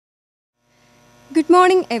Good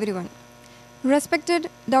morning, everyone. Respected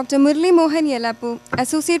Dr. Murali Mohan Yallappu,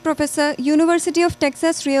 Associate Professor, University of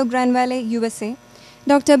Texas, Rio Grande Valley, USA.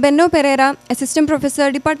 Dr. Benno Pereira, Assistant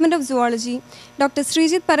Professor, Department of Zoology. Dr.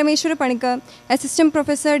 Srijit Parameshwara Panikar, Assistant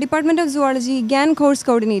Professor, Department of Zoology, GIAN Course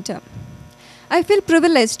Coordinator. I feel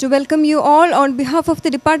privileged to welcome you all on behalf of the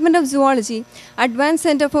Department of Zoology, Advanced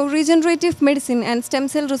Center for Regenerative Medicine and Stem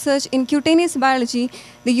Cell Research in Cutaneous Biology,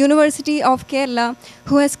 the University of Kerala,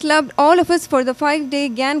 who has clubbed all of us for the 5-day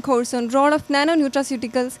GIAN course on role of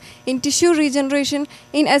nano-nutraceuticals in tissue regeneration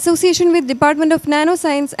in association with Department of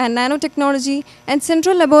Nanoscience and Nanotechnology and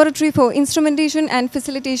Central Laboratory for Instrumentation and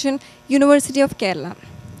Facilitation, University of Kerala.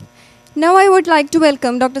 Now I would like to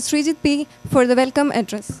welcome Dr. Srijit P. for the welcome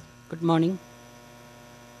address. Good morning.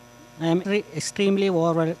 I am extremely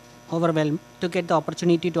overwhelmed to get the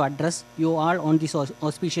opportunity to address you all on this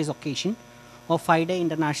auspicious occasion of 5-day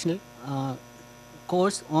international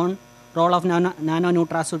course on role of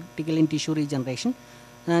nano-nutraceutical in tissue regeneration.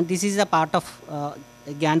 This is a part of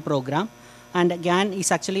GIAN program, and GIAN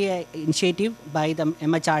is actually an initiative by the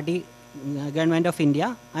MHRD, Government of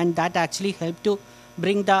India, and that actually helped to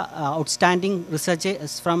bring the outstanding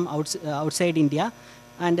researchers from outside India,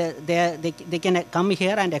 and they can come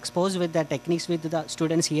here and expose with the techniques with the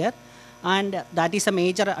students here, and that is a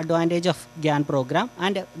major advantage of GIAN program.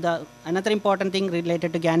 And another important thing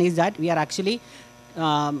related to GIAN is that we are actually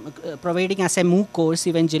providing as a MOOC course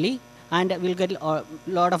eventually, and we'll get a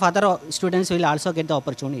lot of other students will also get the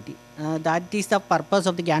opportunity. That is the purpose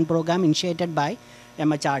of the GIAN program initiated by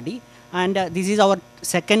MHRD. And this is our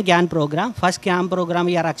second GIAN program. First GIAN program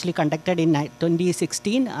we are actually conducted in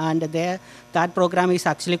 2016, and that program is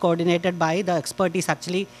actually coordinated by the expertise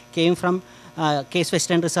actually came from Case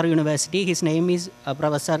Western Reserve University. His name is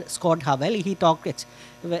Professor Scott Howell. He talked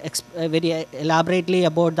very elaborately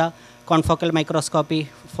about the confocal microscopy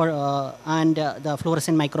and the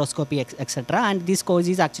fluorescent microscopy, etc. And this course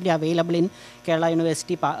is actually available in Kerala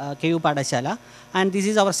University, KU Padashala. And this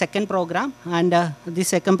is our second program. And this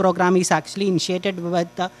second program is actually initiated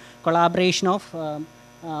with the collaboration of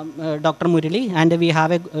Dr. Murali. And we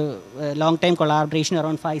have a long-time collaboration,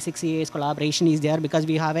 around 5-6 years collaboration is there, because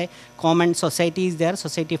we have a common society is there,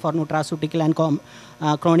 Society for Nutraceutical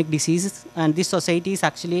and Chronic Diseases. And this society is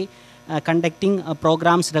actually conducting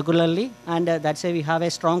programs regularly, and that's why we have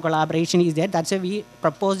a strong collaboration is there. That's why we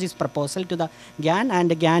propose this proposal to the GIAN,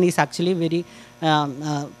 and GIAN is actually very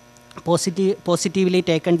positively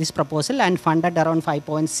taken this proposal and funded around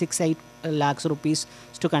 5.68 lakhs rupees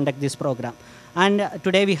to conduct this program. And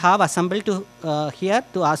today we have assembled here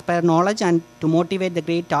to aspire knowledge and to motivate the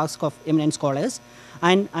great task of eminent scholars.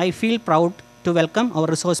 And I feel proud to welcome our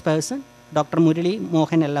resource person, Dr. Murali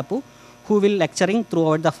Mohan Yallappu, who will lecturing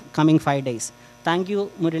throughout the coming 5 days. Thank you,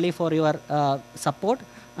 Murali, for your support,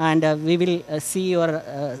 and we will see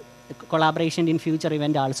your collaboration in future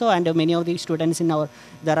event also. And many of the students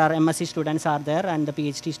there are MSc students are there, and the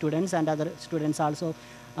Ph.D. students and other students also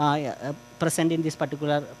present in this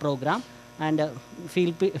particular program. And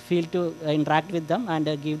feel to interact with them and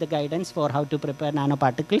give the guidance for how to prepare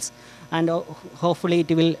nanoparticles, and hopefully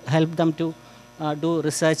it will help them to do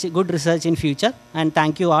research, good research in future. And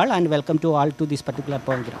thank you all, and welcome to all to this particular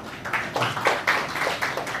program.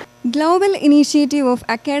 Global Initiative of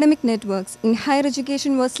Academic Networks in Higher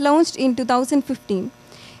Education was launched in 2015.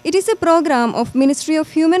 It is a program of Ministry of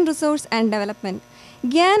Human Resource and Development.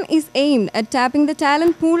 GIAN is aimed at tapping the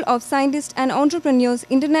talent pool of scientists and entrepreneurs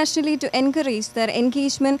internationally to encourage their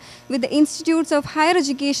engagement with the institutes of higher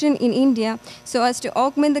education in India so as to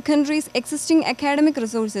augment the country's existing academic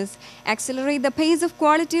resources, accelerate the pace of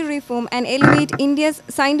quality reform, and elevate India's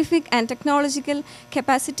scientific and technological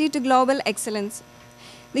capacity to global excellence.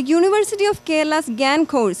 The University of Kerala's GIAN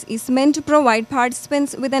course is meant to provide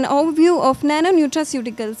participants with an overview of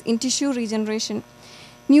nano-nutraceuticals in tissue regeneration.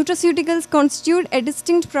 Nutraceuticals constitute a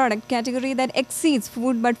distinct product category that exceeds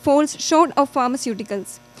food but falls short of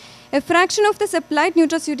pharmaceuticals. A fraction of the supplied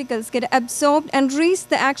nutraceuticals get absorbed and reach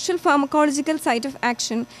the actual pharmacological site of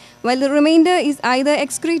action, while the remainder is either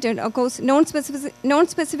excreted or cause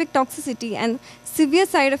non-specific toxicity and severe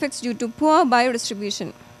side effects due to poor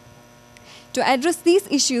biodistribution. To address these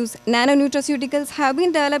issues, nano-nutraceuticals have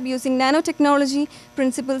been developed using nanotechnology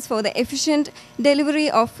principles for the efficient delivery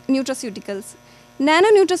of nutraceuticals.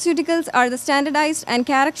 Nano-nutraceuticals are the standardized and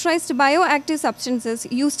characterized bioactive substances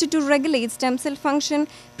used to regulate stem cell function,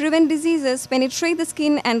 prevent diseases, penetrate the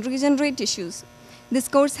skin, and regenerate tissues. This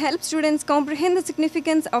course helps students comprehend the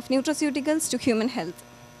significance of nutraceuticals to human health.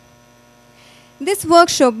 This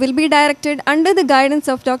workshop will be directed under the guidance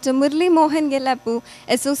of Dr. Murali Mohan Yallappu,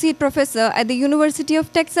 Associate Professor at the University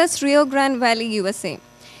of Texas, Rio Grande Valley, USA.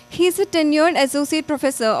 He is a tenured associate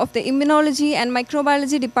professor of the Immunology and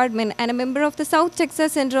Microbiology department and a member of the South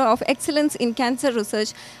Texas Center of Excellence in Cancer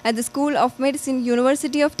Research at the School of Medicine,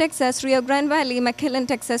 University of Texas, Rio Grande Valley, McAllen,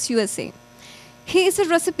 Texas, USA. He is a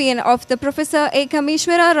recipient of the Professor A.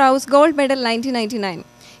 Kameswara Rao's Gold Medal 1999.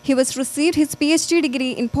 He was received his Ph.D.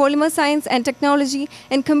 degree in Polymer Science and Technology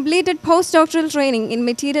and completed postdoctoral training in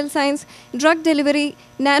Material Science, Drug Delivery,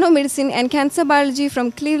 Nanomedicine, and Cancer Biology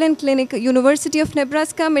from Cleveland Clinic, University of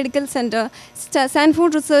Nebraska Medical Center,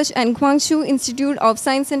 Sanford Research, and Guangzhou Institute of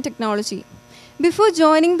Science and Technology. Before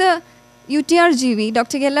joining the UTRGV,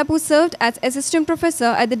 Dr. Yallapu served as Assistant Professor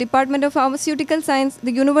at the Department of Pharmaceutical Science,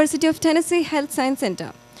 the University of Tennessee Health Science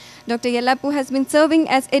Center. Dr. Yallapu has been serving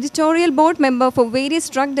as editorial board member for various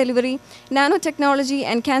drug delivery, nanotechnology,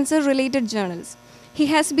 and cancer-related journals. He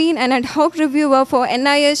has been an ad hoc reviewer for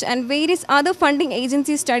NIH and various other funding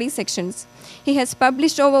agency study sections. He has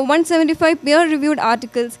published over 175 peer-reviewed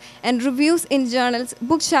articles and reviews in journals,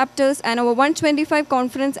 book chapters, and over 125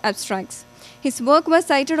 conference abstracts. His work was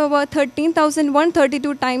cited over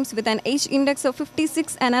 13,132 times with an H index of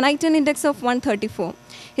 56 and an I-10 index of 134.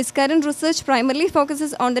 His current research primarily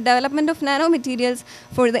focuses on the development of nanomaterials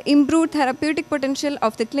for the improved therapeutic potential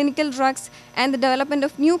of the clinical drugs and the development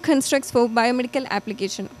of new constructs for biomedical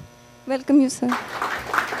application. Welcome you, sir.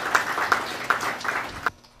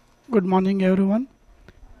 Good morning, everyone.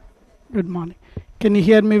 Good morning. Can you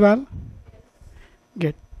hear me well?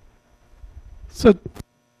 Good. So,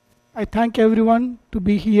 I thank everyone to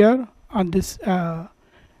be here on this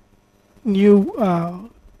new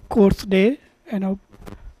course day.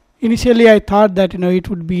 Initially I thought that it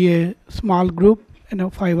would be a small group,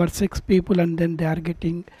 5 or 6 people, and then they are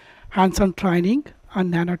getting hands-on training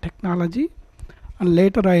on nanotechnology. And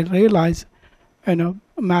later I realized,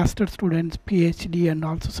 master students, PhD, and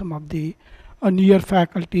also some of the newer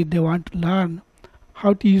faculty, they want to learn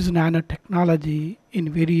how to use nanotechnology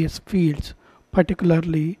in various fields,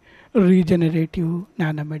 particularly regenerative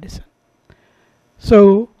nanomedicine.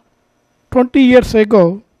 So 20 years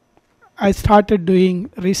ago, I started doing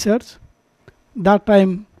research. That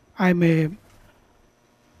time I'm a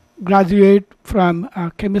graduate from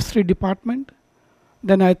a chemistry department.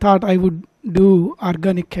 Then I thought I would do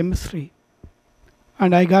organic chemistry.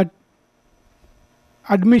 And I got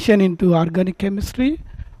admission into organic chemistry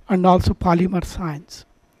and also polymer science.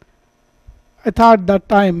 I thought that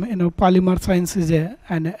time, polymer science is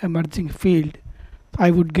an emerging field.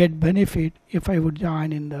 I would get benefit if I would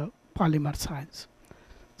join in the polymer science.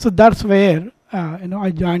 So that's where,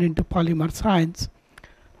 I joined into polymer science.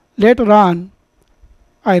 Later on,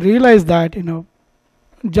 I realized that,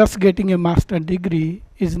 just getting a master's degree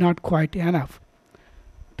is not quite enough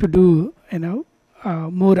to do,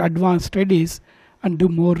 more advanced studies and do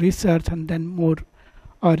more research and then more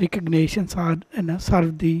recognitions or,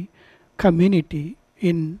 serve the community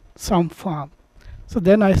in some form. So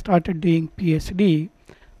then I started doing PhD.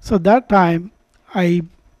 So that time I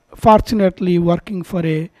fortunately working for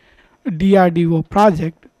a DRDO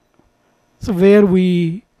project, so where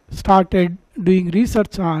we started doing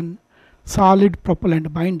research on solid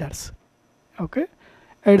propellant binders. Okay,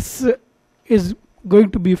 it's is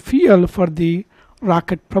going to be fuel for the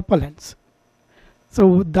rocket propellants.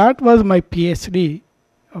 So that was my PhD.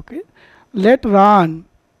 Okay, later on,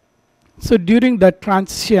 so during the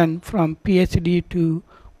transition from PhD to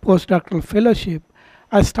postdoctoral fellowship,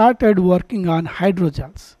 I started working on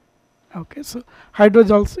hydrogels. Okay, so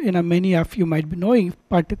hydrogels, many of you might be knowing,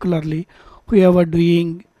 particularly whoever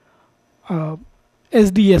doing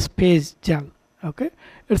SDS phase gel. Okay,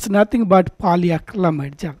 it's nothing but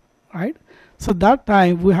polyacrylamide gel, right? So that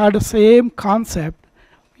time we had the same concept,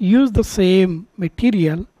 use the same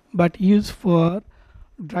material, but use for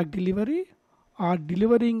drug delivery or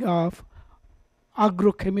delivering of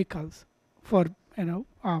agrochemicals for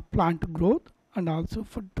plant growth and also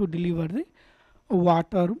to deliver the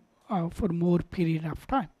water for more period of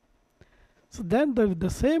time. So then the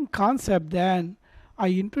same concept, then I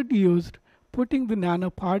introduced putting the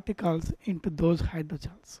nanoparticles into those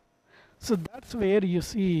hydrogels. So that's where you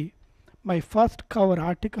see my first cover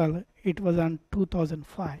article. It was on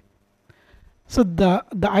 2005. So the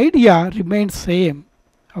idea remains same.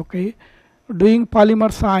 Okay, doing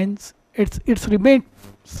polymer science, it's remained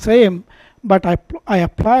same, but I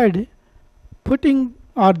applied putting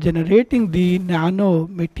or generating the nano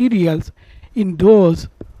materials in those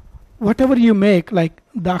whatever you make, like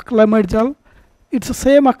the acrylamide gel. It's the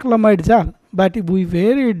same acrylamide gel, but we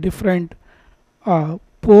very different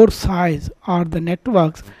pore size or the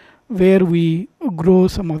networks where we grow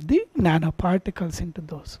some of the nanoparticles into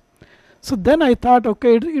those. So then I thought,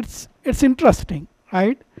 okay, it's interesting,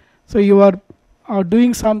 right? So you are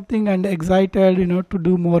doing something and excited, to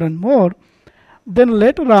do more and more. Then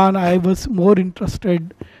later on, I was more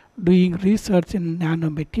interested doing research in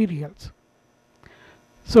nanomaterials.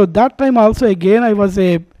 So that time also again I was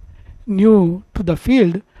new to the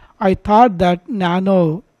field. I thought that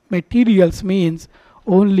nanomaterials means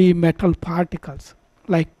only metal particles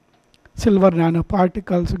like silver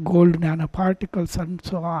nanoparticles, gold nanoparticles, and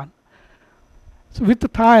so on. So with the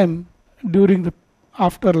time,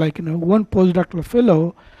 after one postdoctoral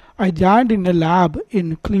fellow, I joined in a lab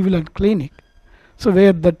in Cleveland Clinic. So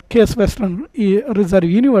where the Case Western Reserve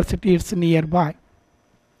University is nearby.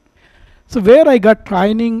 So where I got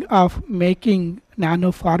training of making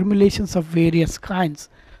nano formulations of various kinds,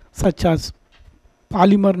 such as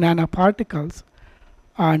polymer nanoparticles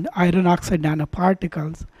and iron oxide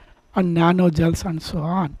nanoparticles and nanogels and so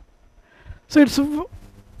on. So it's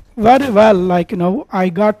very well I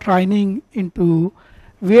got training into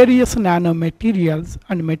various nanomaterials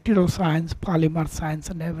and material science, polymer science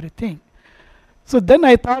and everything. So then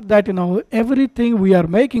I thought that everything we are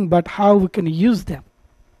making, but how we can use them.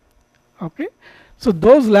 Okay, so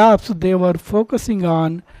those labs, they were focusing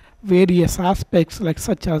on various aspects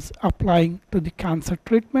such as applying to the cancer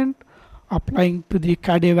treatment, applying to the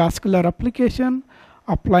cardiovascular application,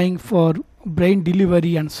 applying for brain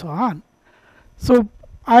delivery and so on. So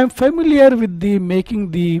I am familiar with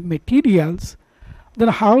making the materials, then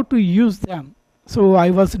how to use them. So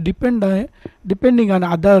I was depending on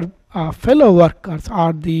other fellow workers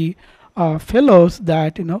or the fellows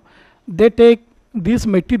that they take this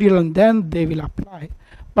material and then they will apply,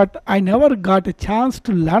 but I never got a chance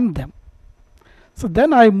to learn them. So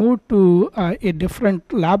then I moved to a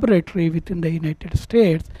different laboratory within the United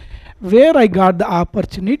States, where I got the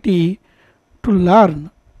opportunity to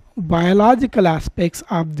learn biological aspects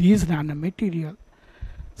of these nanomaterials.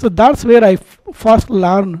 So that's where I first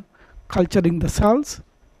learned culturing the cells,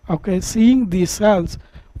 okay, seeing these cells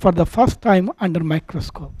for the first time under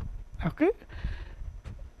microscope. Okay,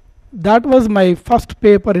 that was my first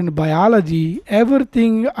paper in biology.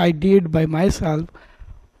 Everything I did by myself.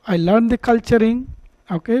 I learned the culturing,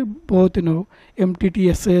 okay, both MTT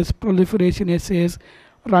assays, proliferation assays,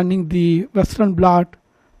 running the Western blot,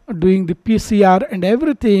 doing the PCR and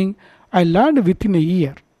everything I learned within a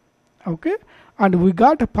year. Okay, and we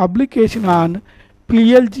got a publication on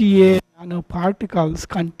PLGA nanoparticles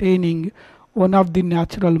containing one of the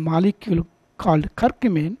natural molecule called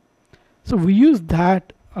curcumin. So we use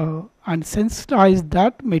that and sensitize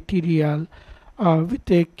that material with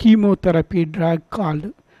a chemotherapy drug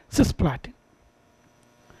called cisplatin.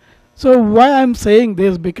 So why I'm saying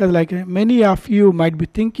this, because many of you might be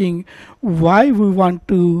thinking why we want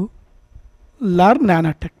to learn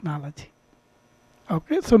nanotechnology.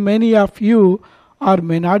 Okay, so many of you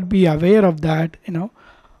may not be aware of that,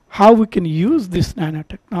 how we can use this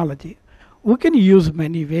nanotechnology. We can use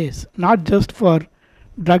many ways, not just for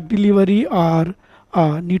drug delivery or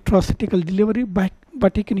nutraceutical delivery,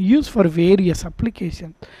 but you can use for various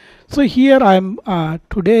applications. So here I am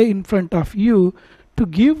today in front of you to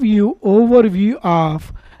give you overview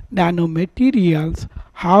of nanomaterials,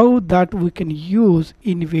 how that we can use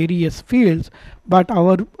in various fields, but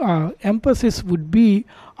our emphasis would be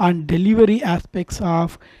on delivery aspects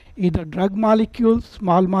of either drug molecules,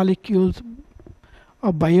 small molecules,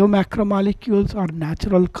 or biomacromolecules or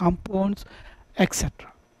natural compounds,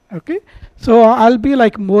 etc. Okay, so I'll be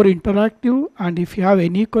more interactive, and if you have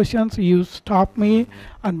any questions, you stop me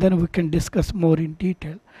and then we can discuss more in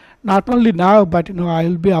detail. Not only now, but I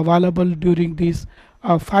will be available during these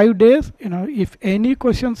 5 days. If any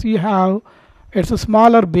questions you have, it's a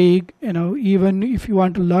small or big, even if you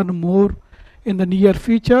want to learn more in the near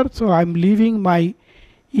future. So I'm leaving my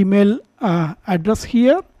email address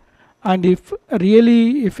here, and if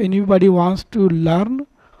anybody wants to learn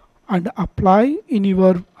and apply in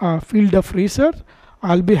your field of research,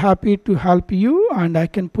 I'll be happy to help you, and I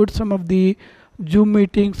can put some of the Zoom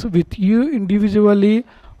meetings with you individually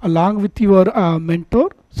along with your mentor,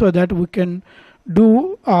 so that we can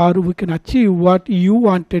do or we can achieve what you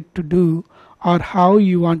wanted to do or how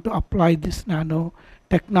you want to apply this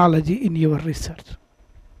nanotechnology in your research.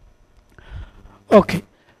 Okay,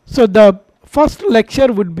 so the first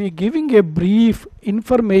lecture would be giving a brief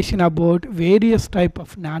information about various type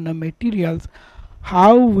of nanomaterials,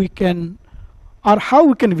 how we can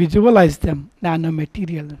visualize them.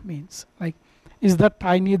 Nanomaterial means is that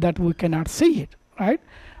tiny that we cannot see it, right?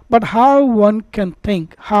 But how one can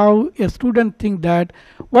think, how a student think that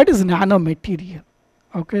what is nanomaterial.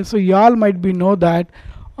 Okay, so you all might know that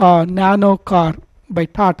nano car by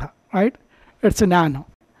Tata, right? It's a nano.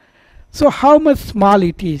 So how much small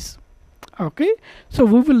it is? Okay, so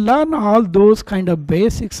we will learn all those kind of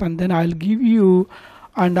basics, and then I'll give you,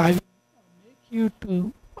 and I will make you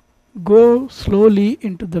to go slowly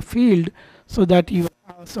into the field so that you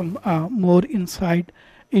have some more insight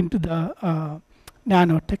into the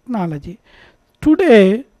nanotechnology.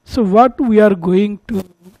 Today, so what we are going to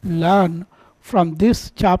learn from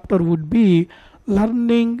this chapter would be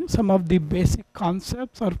learning some of the basic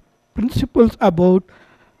concepts or principles about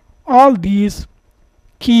all these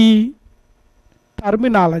key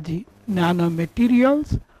terminology: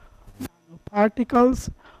 nanomaterials, nanoparticles,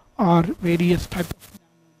 or various types of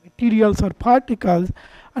nanomaterials or particles,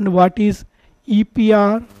 and what is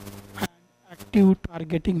EPR and active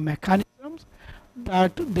targeting mechanisms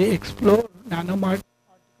that they explore. Nanoparticles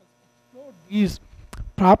explore these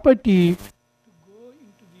property to go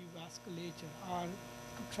into the vasculature or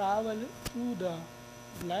to travel through the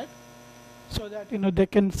blood, so that they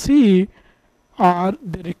can see or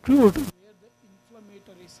they recruit where the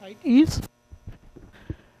inflammatory site is.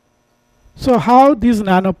 So how these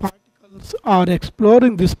nanoparticles are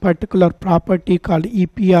exploring this particular property called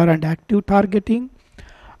EPR and active targeting,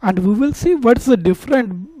 and we will see what's the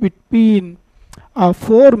difference between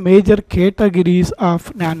four major categories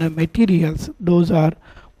of nanomaterials. Those are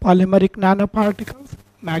polymeric nanoparticles,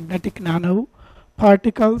 magnetic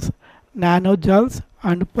nanoparticles, nanogels,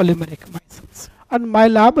 and polymeric micelles. And my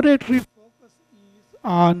laboratory focus is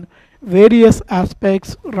on various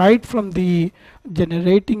aspects, right from the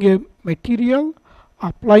generating a material,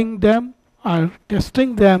 applying them, or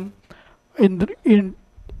testing them. In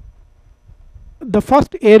the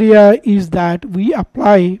first area is that we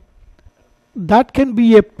apply, that can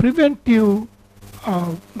be a preventive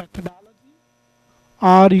methodology,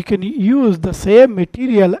 or you can use the same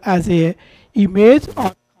material as a image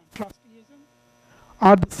or contrast agent,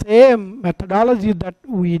 or the same methodology that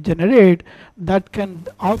we generate that can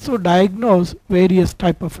also diagnose various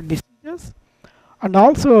type of diseases, and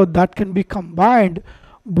also that can be combined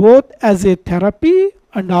both as a therapy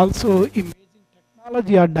and also imaging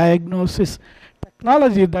technology or diagnosis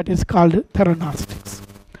technology, that is called theranostics.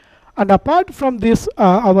 And apart from this,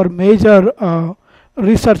 our major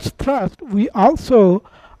research thrust, we also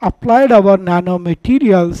applied our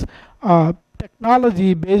nanomaterials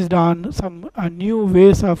technology based on some new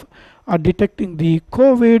ways of detecting the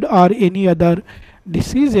COVID or any other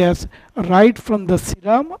diseases, right from the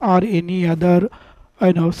serum or any other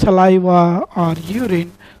saliva or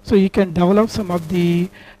urine. So you can develop some of the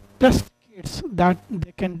test kits that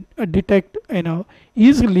they can detect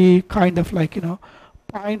easily, kind of like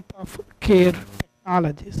point of care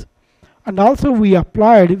technologies. And also we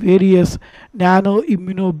applied various nano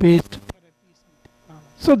immuno based therapies and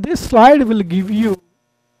technologies. So this slide will give you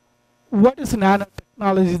what is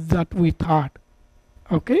nanotechnology that we thought.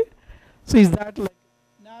 Okay, so is that like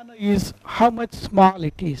nano is how much small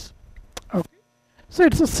it is. Okay, so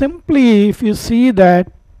it's simply, if you see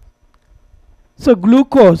that, so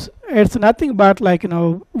glucose, it's nothing but like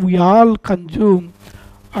we all consume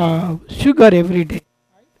sugar every day.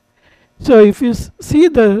 So if you see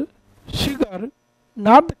the sugar,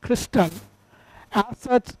 not the crystal, as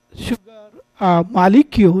such sugar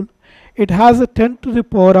molecule, it has a 10 to the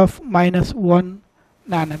power of -1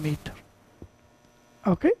 nanometer.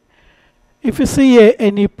 Okay. If you see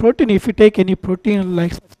any protein, if you take any protein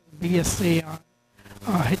like such as BSA or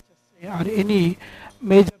HSA or any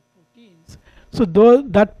major proteins, so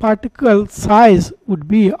that particle size would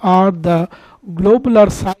be, or the globular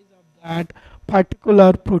size of that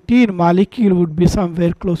particular protein molecule would be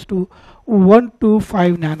somewhere close to 1 to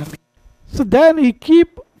 5 nanometers. So then you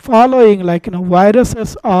keep following, like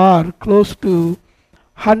viruses are close to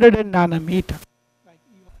 100 nanometer. Like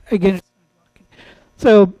again, it's not working.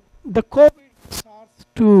 So the COVID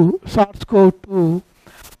SARS-CoV-2,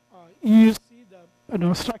 you see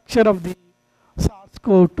the structure of the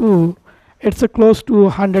SARS-CoV-2. It's close to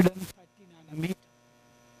 130 nanometer.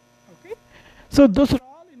 Okay, so those are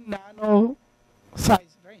all in nano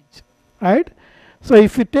size range, right? So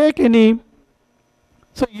if you take any,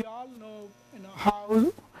 so you all know,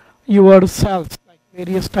 how your cells, like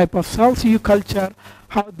various type of cells you culture,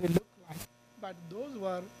 how they look like, but those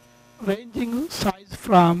were ranging size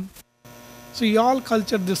from, so you all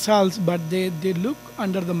culture the cells, but they look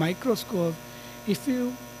under the microscope. If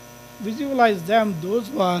you visualize them, those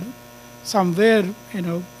were somewhere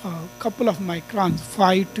a couple of microns,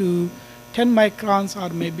 5 to 10 microns, or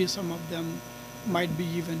maybe some of them might be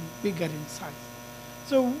even bigger in size.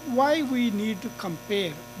 So why we need to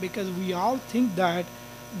compare? Because we all think that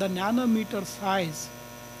the nanometer size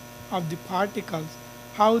of the particles,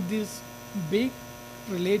 how this big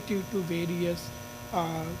relative to various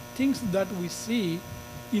things that we see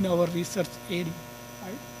in our research area,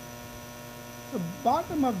 right? The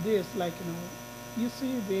bottom of this, like, you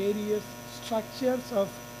see various structures of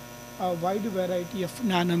a wide variety of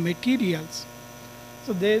nanomaterials.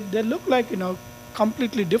 So they look like,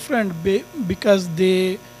 completely different because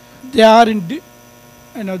they are in,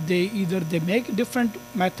 they either they make different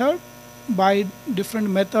method by different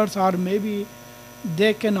methods, or maybe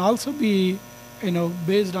they can also be,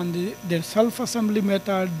 based on their self-assembly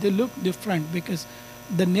method. They look different because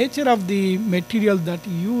the nature of the material that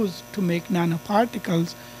you use to make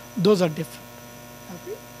nanoparticles, those are different.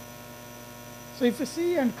 Okay? So if you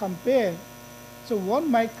see and compare, so 1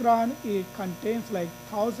 micron, it contains like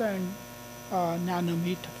 1,000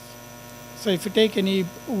 nanometers. So if you take any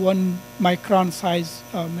 1 micron size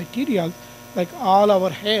material, like all our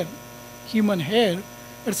hair, human hair,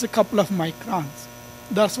 it's a couple of microns.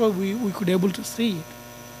 That's why we could able to see it,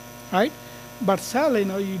 right? But cell,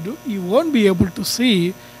 you won't be able to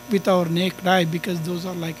see with our naked eye because those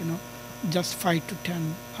are like, just 5 to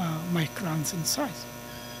 10 microns in size.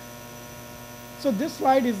 So this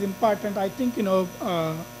slide is important. I think,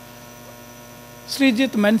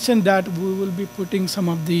 Srijit mentioned that we will be putting some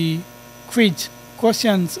of the quiz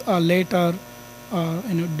questions later,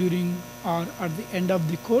 during or at the end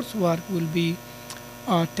of the coursework. We'll be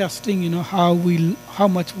testing, how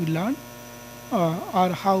much we learned or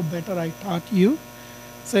how better I taught you.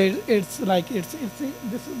 So this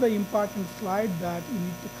is the important slide that you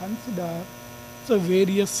need to consider. So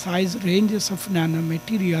various size ranges of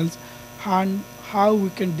nanomaterials and how we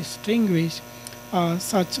can distinguish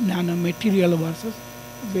such nanomaterial versus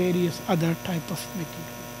various other type of materials.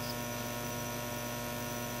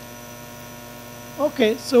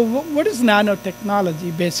 Okay, so what is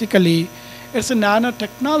nanotechnology? Basically, it's a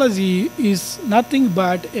nanotechnology is nothing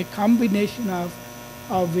but a combination of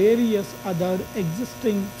various other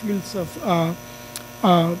existing fields of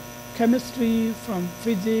chemistry, from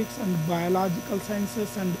physics and biological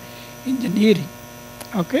sciences and engineering.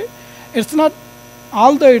 Okay, it's not,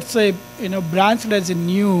 although it's a branched as a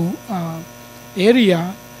new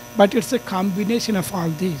area, but it's a combination of all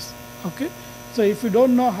these. Okay, so if you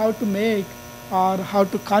don't know how to make or how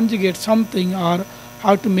to conjugate something or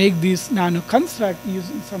how to make this nano construct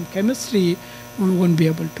using some chemistry, we won't be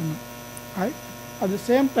able to know, right? At the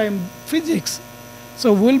same time, physics.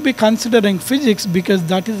 So we'll be considering physics because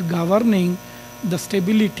that is governing the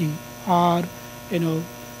stability or,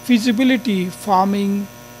 feasibility forming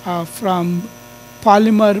from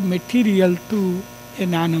polymer material to a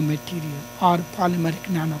nanomaterial or polymeric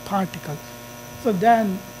nanoparticle. So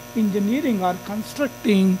then engineering or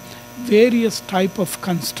constructing various type of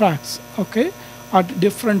constructs, okay, at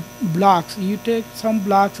different blocks. You take some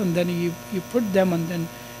blocks and then you put them and then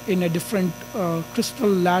in a different crystal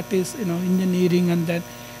lattice, engineering, and then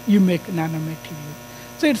you make nanomaterial.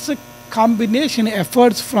 So it's a combination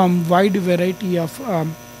efforts from wide variety of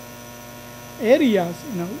areas,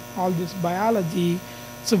 all this biology.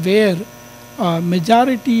 So where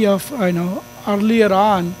majority of, earlier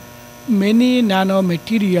on, many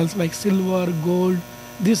nanomaterials like silver, gold,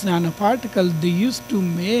 these nanoparticles, they used to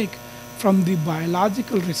make from the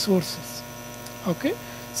biological resources. Okay,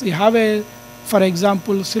 so you have for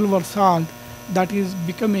example, silver salt that is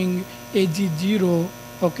becoming Ag0,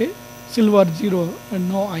 okay, silver 0,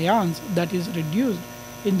 no ions, that is reduced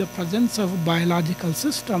in the presence of biological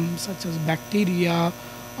systems such as bacteria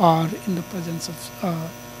or in the presence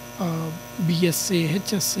of BSA,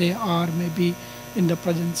 HSA, or maybe in the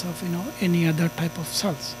presence of any other type of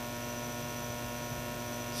cells.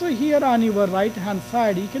 So here on your right hand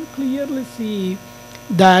side, you can clearly see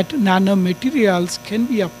that nanomaterials can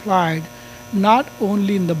be applied not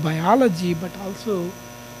only in the biology but also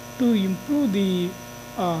to improve the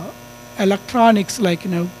electronics, like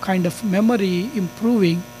kind of memory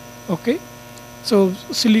improving. Okay, so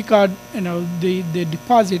silica, they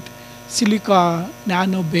deposit silica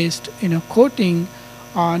nano based coating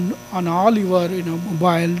on all your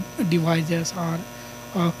mobile devices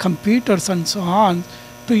or computers and so on,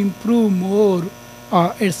 to improve more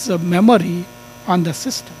its memory on the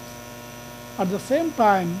system. At the same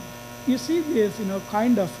time, you see this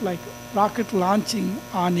kind of like rocket launching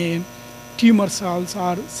on a tumor cells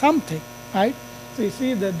or something, right? So you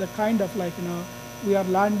see that the kind of like we are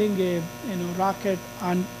landing a rocket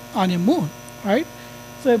on a moon, right?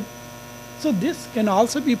 So this can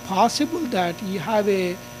also be possible that you have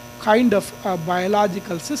a kind of a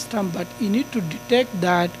biological system, but you need to detect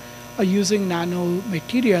that using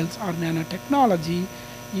nanomaterials or nanotechnology.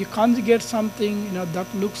 You conjugate something that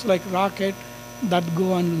looks like rocket that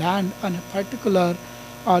go and land on a particular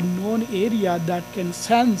known area that can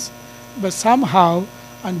sense, but somehow,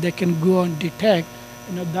 and they can go and detect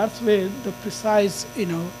that's where the precise,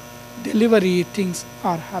 delivery things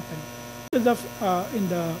are happening. In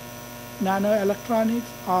the nanoelectronics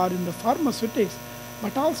or in the pharmaceutics,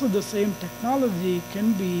 but also the same technology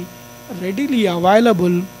can be readily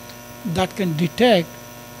available that can detect,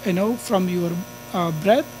 from your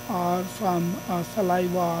breath or from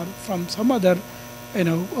saliva or from some other,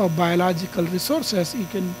 biological resources. You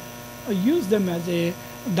can use them as a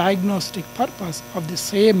diagnostic purpose of the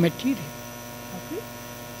same material. Okay?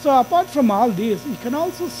 So apart from all this, you can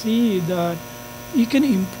also see that you can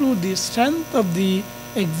improve the strength of the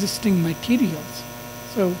existing materials.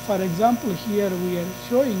 So for example, here we are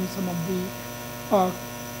showing some of the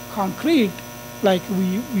concrete, like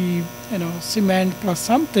we cement plus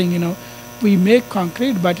something, we make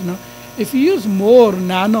concrete, but if you use more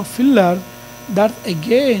nano filler, that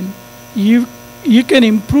again you can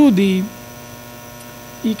improve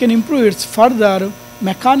its further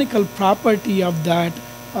mechanical property of that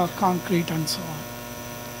concrete and so on.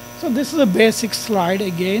 So this is a basic slide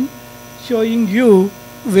again showing you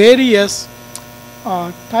various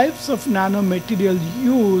types of nanomaterials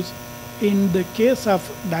used in the case of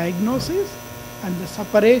diagnosis and the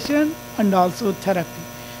separation and also therapy.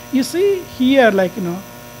 You see here, like,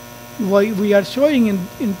 we are showing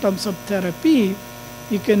in terms of therapy,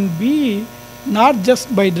 you can be not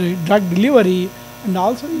just by the drug delivery, and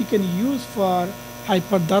also you can use for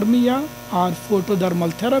hyperthermia or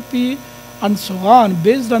photothermal therapy and so on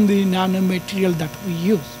based on the nanomaterial that we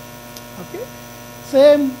use. Okay?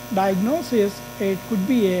 Same diagnosis, it could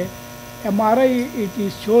be a MRI, it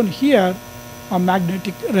is shown here, a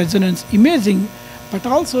magnetic resonance imaging, but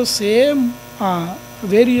also same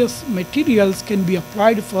various materials can be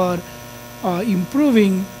applied for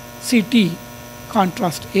improving CT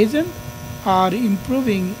contrast agent or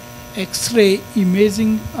improving X-ray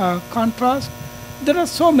imaging contrast. There are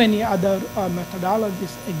so many other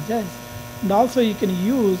methodologies exist, and also you can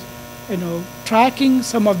use, tracking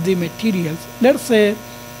some of the materials. Let's say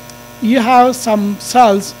you have some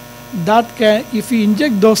cells that can, if you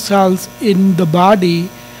inject those cells in the body,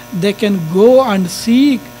 they can go and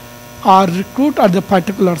seek or recruit at the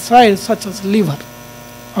particular site, such as liver.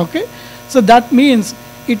 Okay, so that means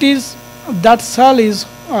it is that cell is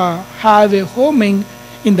have a homing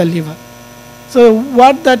in the liver. So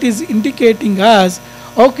what that is indicating us,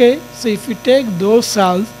 okay, so if you take those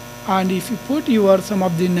cells and if you put some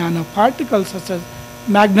of the nanoparticles, such as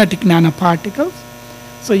magnetic nanoparticles,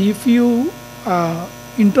 so if you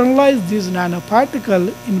internalize this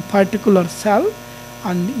nanoparticle in particular cell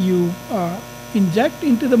and you inject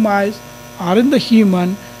into the mice or in the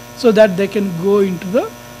human, so that they can go into the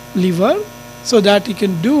liver, so that you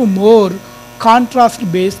can do more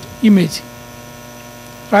contrast-based imaging.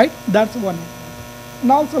 Right? That's one.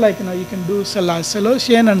 And also, like, you can do cell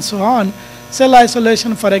isolation and so on. Cell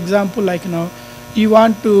isolation, for example, like, you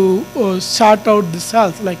want to sort out the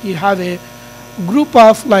cells, like you have a group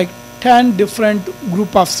of like 10 different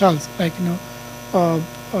group of cells, like,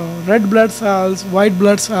 red blood cells, white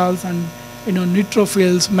blood cells, and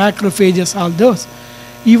neutrophils, macrophages, all those.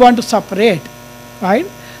 You want to separate, right?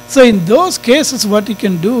 So in those cases, what you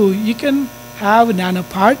can do, you can have a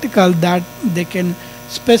nanoparticle that they can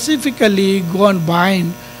specifically go and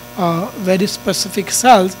bind very specific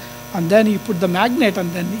cells, and then you put the magnet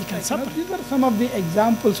and then you can separate. These are some of the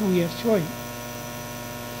examples we are showing.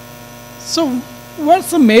 So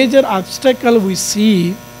what's the major obstacle we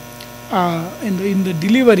see in the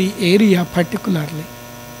delivery area particularly?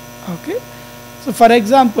 Okay, so for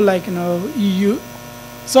example, like,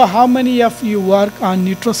 so how many of you work on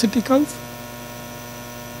nutraceuticals?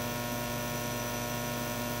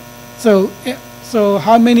 So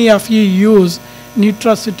how many of you use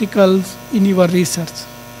nutraceuticals in your research?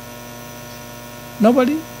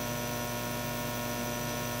 Nobody?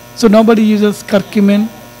 So nobody uses curcumin?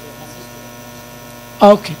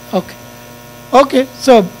 Okay. Okay,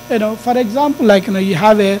 so, for example, like, you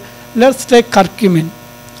have let's take curcumin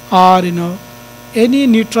or, any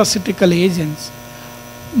nutraceutical agents.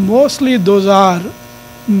 Mostly those are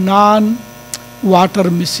non-water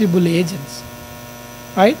miscible agents,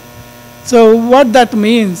 right? So what that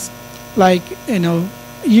means, like,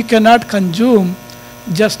 you cannot consume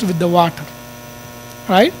just with the water,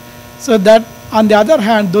 right? So that, on the other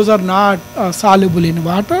hand, those are not soluble in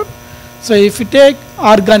water. So if you take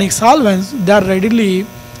organic solvents, they are readily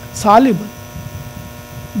soluble.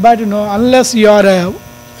 But unless you are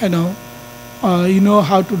you know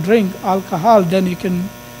how to drink alcohol, then you can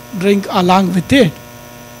drink along with it.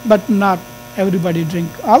 But not everybody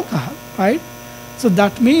drink alcohol, right? So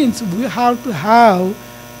that means we have to have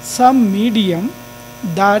some medium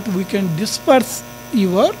that we can disperse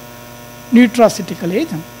your nutraceutical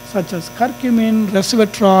agents such as curcumin,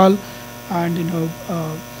 resveratrol, and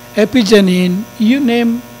epigenin. You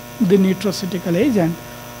name the nutraceutical agent.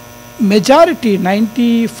 Majority,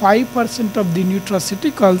 95% of the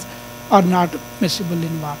nutraceuticals are not miscible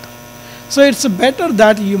in water. So it's better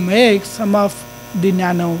that you make some of the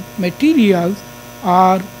nanomaterials,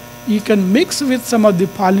 or you can mix with some of the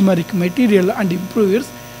polymeric material and improve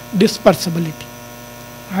its dispersibility,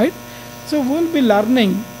 right? So we'll be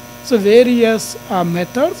learning various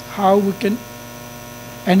methods how we can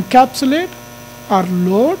encapsulate or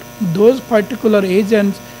load those particular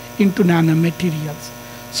agents into nanomaterials.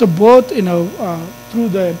 So both through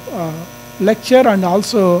the lecture and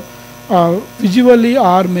also visually,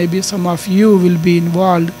 or maybe some of you will be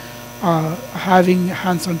involved having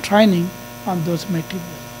hands-on training on those materials.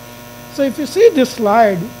 So if you see this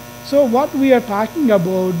slide, so what we are talking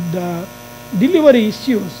about, the delivery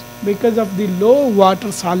issues because of the low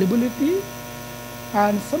water solubility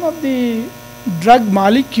and some of the drug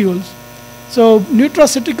molecules. So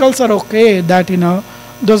nutraceuticals are okay, that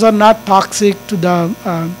those are not toxic to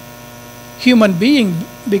the human being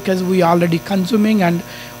because we already consuming and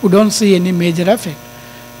we don't see any major effect.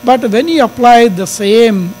 But when you apply the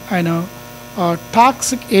same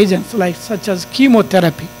toxic agents like such as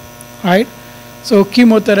chemotherapy, right? So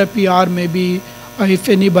chemotherapy, or maybe if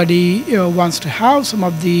anybody wants to have some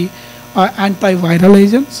of the antiviral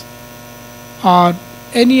agents or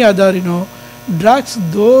any other drugs,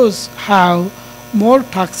 those have more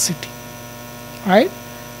toxicity, right?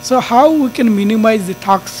 So how we can minimize the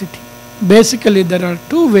toxicity? Basically there are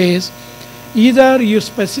two ways. Either you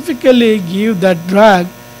specifically give that drug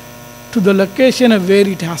to the location of where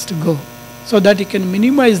it has to go, so that you can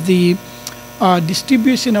minimize the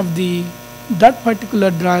distribution of that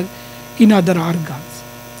particular drug in other organs.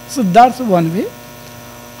 So that's one way.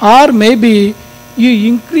 Or maybe you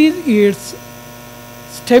increase its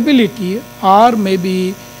stability, or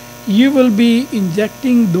maybe you will be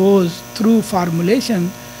injecting those through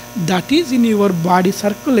formulation that is in your body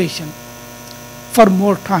circulation for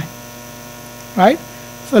more time, right?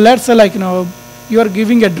 So let's say you are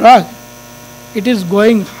giving a drug, it is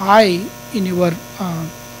going high in your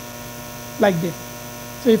like this.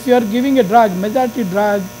 So if you are giving a drug, majority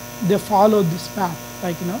drug, they follow this path,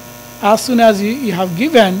 as soon as you have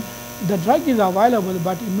given, the drug is available,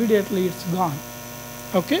 but immediately it's gone,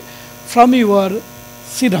 okay, from your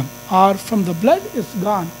serum or from the blood it's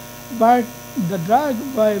gone, but the drug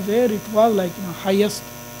by where it was highest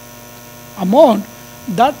amount,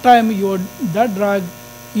 that time that drug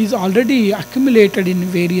is already accumulated in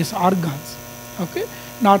various organs, okay,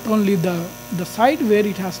 not only the site where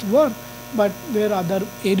it has to work, but where other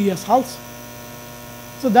areas also.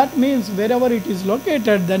 So that means wherever it is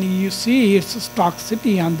located, then you see its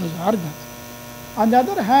toxicity on those organs. On the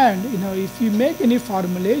other hand, if you make any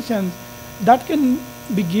formulations that can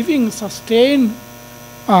be giving sustained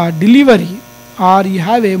delivery, or you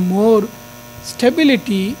have a more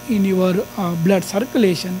stability in your blood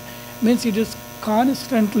circulation, means it is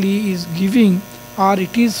constantly is giving, or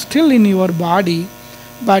it is still in your body,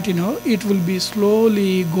 but it will be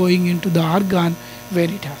slowly going into the organ where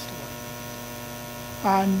it has to go.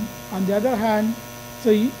 And on the other hand, so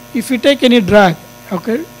if you take any drug,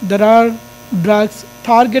 okay, there are drugs,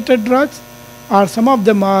 targeted drugs, or some of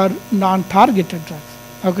them are non-targeted drugs.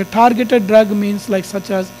 Okay, targeted drug means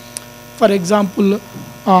such as, for example,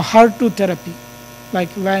 HER2 therapy, like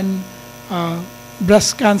when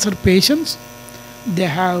breast cancer patients, they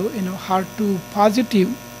have HER2 positive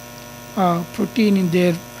protein in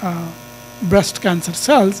their breast cancer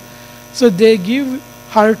cells, so they give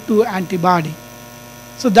HER2 antibody.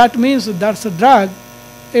 So that means that's a drug.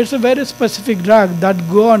 It's a very specific drug that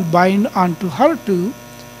go and bind onto HER2.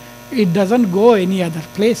 It doesn't go any other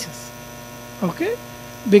places, okay?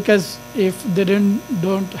 Because if they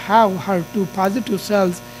don't have HER2 positive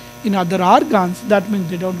cells in other organs, that means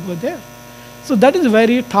they don't go there. So that is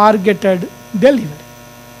very targeted delivery,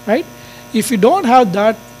 right? If you don't have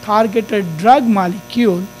that targeted drug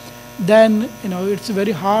molecule, then it's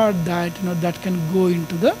very hard that that can go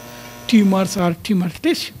into the tumors or tumor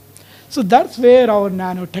tissue. So that's where our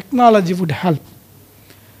nanotechnology would help.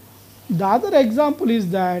 The other example is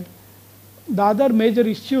that the other major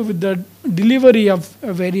issue with the delivery of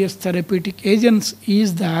various therapeutic agents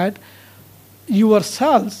is that your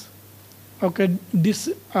cells, okay, this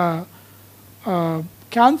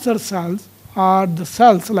cancer cells, or the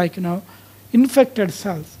cells infected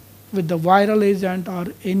cells with the viral agent or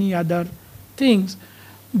any other things,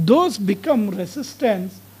 those become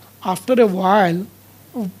resistant after a while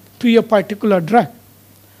to a particular drug.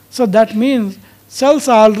 So that means cells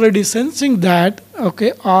are already sensing that,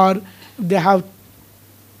 okay, or they have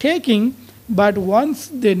taking, but once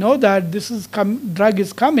they know that this is drug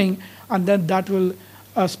is coming, and then that will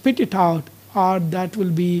spit it out, or that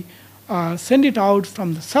will be send it out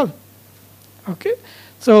from the cell. Okay,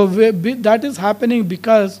 so that is happening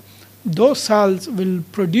because those cells will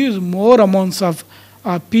produce more amounts of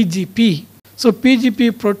PGP. So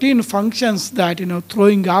PGP protein functions that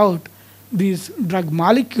throwing out these drug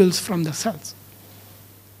molecules from the cells.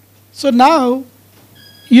 So now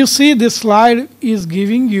you see this slide is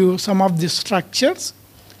giving you some of the structures.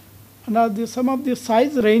 Now some of the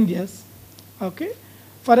size ranges. Okay,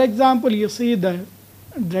 for example, you see the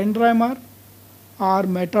dendrimer or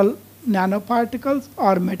metal nanoparticles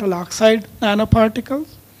or metal oxide nanoparticles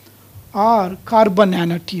or carbon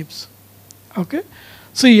nanotubes. Okay,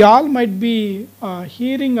 so you all might be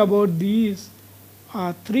hearing about these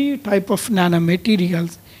three type of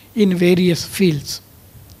nanomaterials in various fields,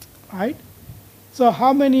 right? So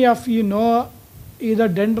how many of you know either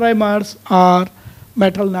dendrimers or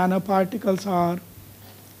metal nanoparticles or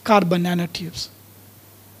carbon nanotubes?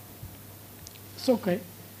 It's okay.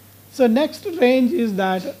 So next range is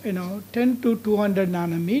that 10 to 200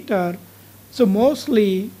 nanometer. So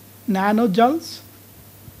mostly nanogels,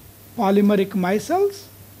 polymeric micelles,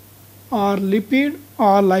 or lipid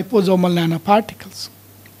or liposomal nanoparticles.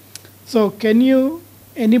 So can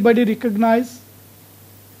anybody recognize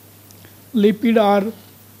lipid or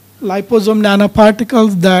liposome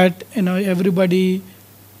nanoparticles that everybody,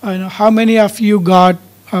 how many of you got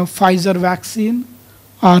a Pfizer vaccine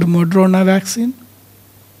or Moderna vaccine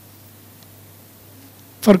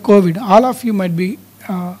for COVID? All of you might be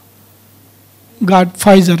got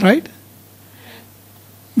Pfizer, right?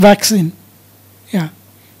 Vaccine, yeah.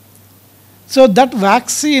 So that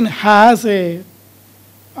vaccine has a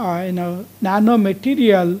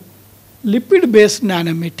nanomaterial, lipid-based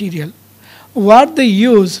nanomaterial. What they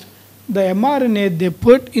used, the mRNA they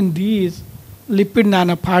put in these lipid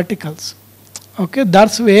nanoparticles. Okay,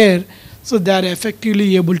 that's where so they are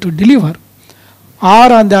effectively able to deliver.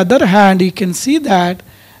 Or on the other hand, you can see that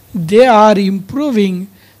they are improving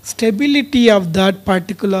stability of that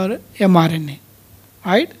particular mRNA,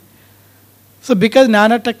 right? So because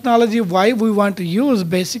nanotechnology, why we want to use,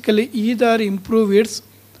 basically either improve its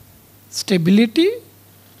stability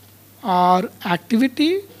or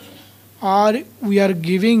activity, or we are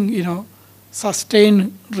giving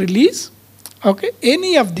sustained release. Okay,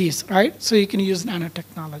 any of these, right? So you can use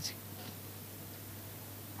nanotechnology.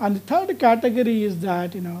 And the third category is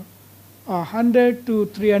that 100 to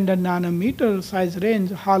 300 nanometer size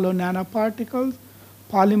range, hollow nanoparticles,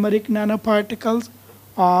 polymeric nanoparticles,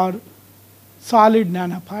 or solid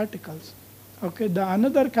nanoparticles. Okay, the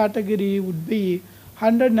another category would be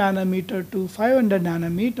 100 nanometer to 500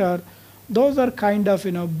 nanometer. Those are kind of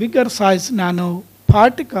bigger size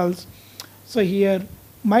nanoparticles. So here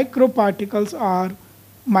microparticles are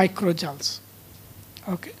microgels.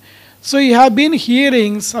 Okay, so you have been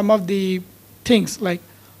hearing some of the things like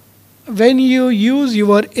when you use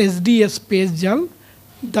your SDS space gel,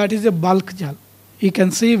 that is a bulk gel. You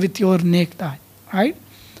can see with your naked eye, right?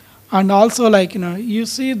 And also you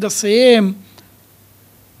see the same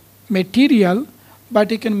material, but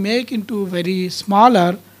you can make into very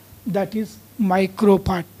smaller, that is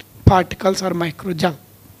microparticles or microgel.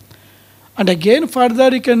 And again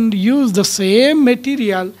further you can use the same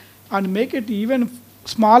material and make it even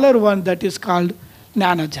smaller one, that is called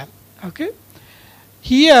nanogel. Okay,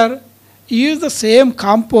 here you use the same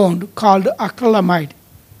compound called acrylamide.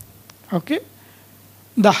 Okay,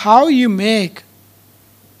 the how you make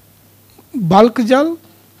bulk gel,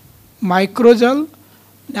 microgel,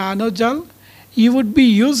 nanogel, you would be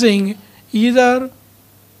using either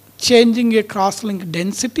changing a cross-link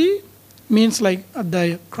density, means like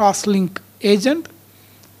the cross-link agent,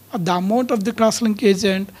 or the amount of the cross-link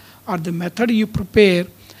agent, or the method you prepare,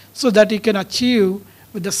 so that you can achieve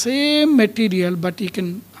with the same material, but you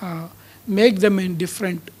can make them in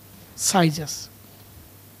different sizes.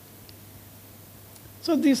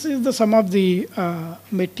 So this is some of the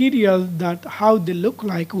material that how they look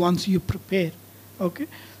like once you prepare. Okay,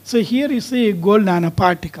 so here you see gold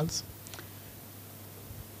nanoparticles.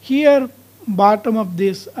 Here, bottom of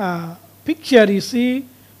this picture, you see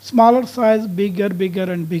smaller size, bigger,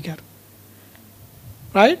 bigger, and bigger.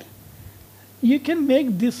 Right? You can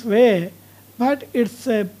make this way, but it's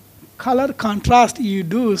a color contrast. You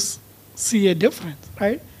do see a difference,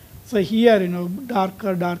 right? So here,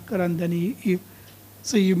 darker, darker, and then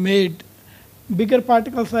so you made bigger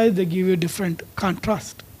particle size. They give you different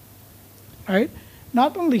contrast, right?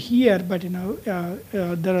 Not only here, but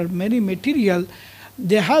there are many material.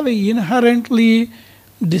 They have a inherently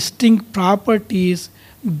distinct properties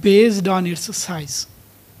based on its size.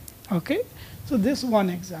 Okay, so this one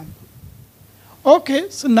example. Okay,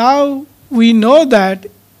 so now we know that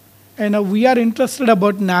we are interested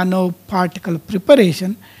about nanoparticle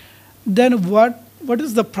preparation. Then what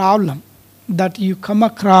is the problem that you come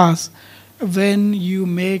across when you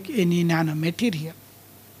make any nanomaterial,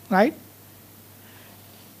 right?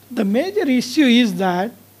 The major issue is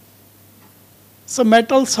that, so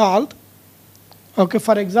metal salt, okay,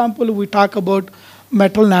 for example, we talk about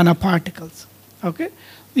metal nanoparticles, okay?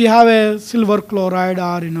 We have a silver chloride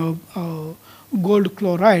or, gold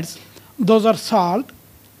chlorides. Those are salt,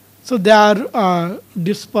 so they are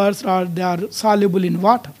dispersed or they are soluble in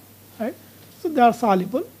water, right? So they are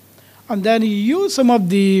soluble. And then you use some of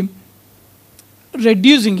the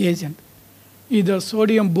reducing agent, either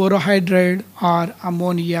sodium borohydride or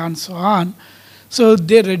ammonia and so on. So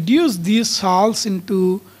they reduce these salts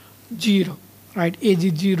into 0, right?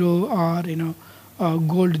 Ag0 or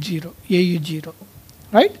gold 0, Au0,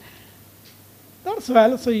 right? That's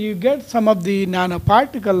well, so you get some of the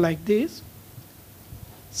nanoparticle like this.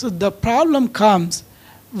 So the problem comes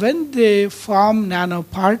when they form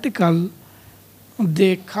nanoparticle,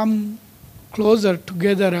 they come closer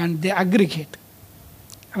together and they aggregate,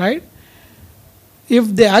 right? If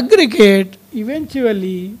they aggregate,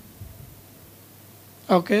 eventually,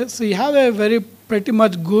 okay, so you have a very pretty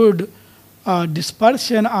much good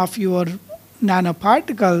dispersion of your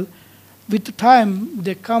nanoparticle. With time,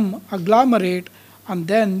 they come agglomerate and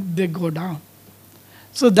then they go down.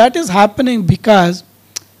 So that is happening because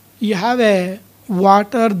you have a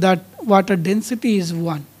water density is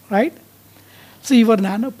 1, right? So your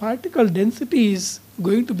nanoparticle density is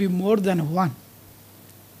going to be more than 1.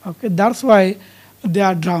 Okay, that's why they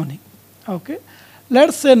are drowning. Okay,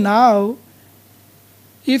 let's say now,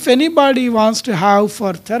 if anybody wants to have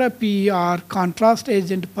for therapy or contrast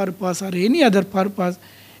agent purpose or any other purpose,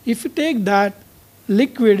 if you take that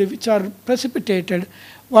liquid which are precipitated,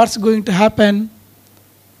 what's going to happen?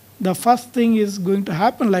 The first thing is going to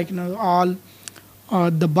happen, like all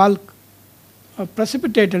the bulk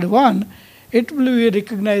precipitated one, it will be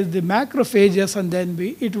recognize the macrophages and then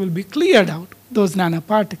it will be cleared out. Those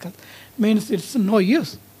nanoparticles means it's no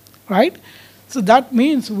use, right? So that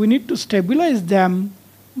means we need to stabilize them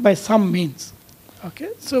by some means. Okay,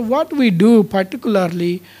 so what we do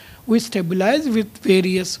particularly, we stabilize with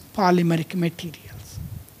various polymeric materials.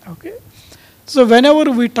 Okay, so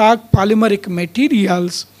whenever we talk polymeric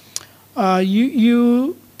materials,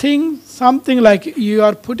 you think something like you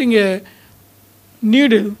are putting a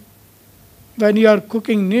needle, when you are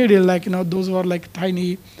cooking needle, like those are like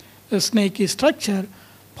tiny snaky structure.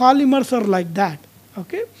 Polymers are like that.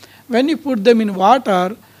 Okay, when you put them in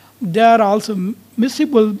water, they are also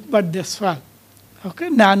miscible, but they swell. Okay,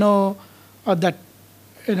 that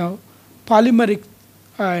polymeric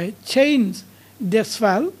chains, they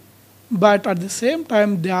swell, but at the same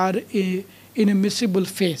time they are in a miscible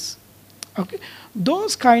phase. Okay,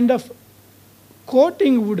 those kind of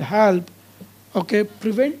coating would help, okay,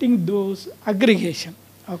 preventing those aggregation.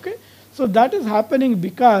 Okay, so that is happening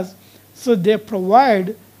because so they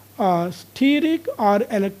provide steric or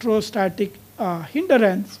electrostatic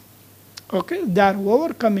hindrance. Okay, they are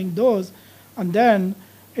overcoming those, and then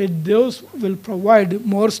those will provide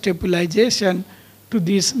more stabilization to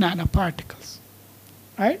these nanoparticles,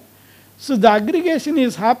 right? So the aggregation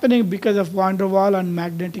is happening because of van der Waals and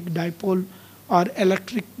magnetic dipole or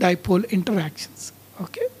electric dipole interactions.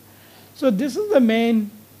 Okay, so this is the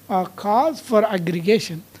main cause for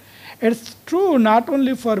aggregation. It's true not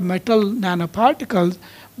only for metal nanoparticles,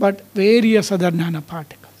 but various other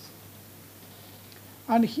nanoparticles.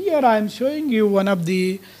 And here I am showing you one of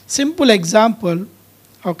the simple example,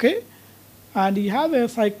 okay? And you have a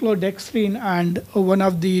cyclodextrin and one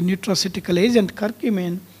of the nutraceutical agent,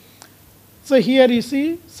 curcumin. So here you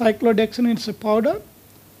see cyclodextrin is a powder,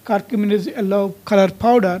 curcumin is yellow color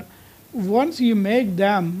powder. Once you make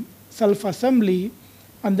them self-assembly,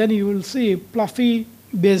 and then you will see fluffy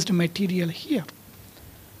based material here.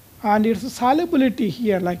 And its solubility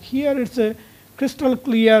here, like here it's a crystal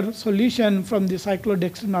clear solution from the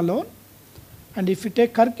cyclodextrin alone. And if you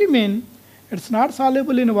take curcumin, it's not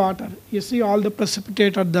soluble in water. You see all the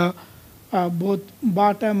precipitate at the both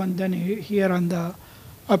bottom and then here on the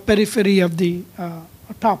periphery of the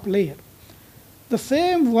top layer. The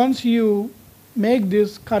same once you make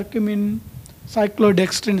this curcumin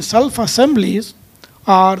cyclodextrin self-assemblies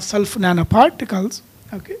or self-nanoparticles,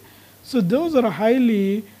 okay, so those are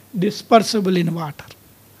highly dispersible in water.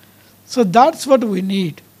 So that's what we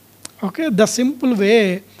need. Okay, the simple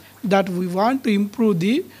way that we want to improve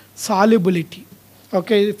the solubility.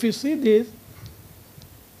 Okay, if you see this,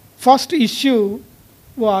 first issue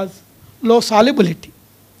was low solubility.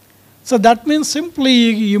 So that means simply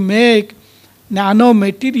you make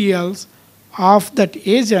nanomaterials of that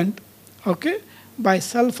agent, okay, by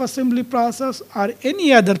self-assembly process or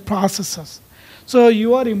any other processes. So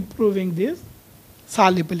you are improving this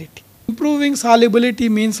solubility. Improving solubility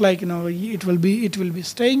means like, it will be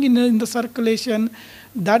staying in the circulation.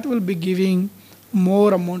 That will be giving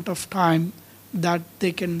more amount of time that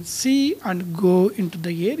they can see and go into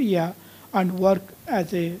the area and work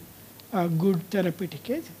as a good therapeutic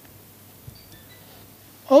agent.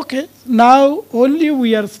 Okay, now only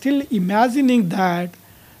we are still imagining that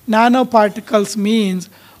nanoparticles means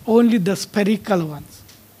only the spherical ones.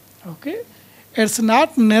 Okay, it's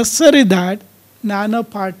not necessary that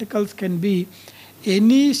nanoparticles can be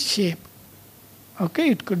any shape.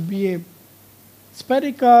 Okay, it could be a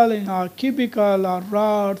spherical, or cubical, or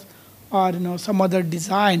rods, or some other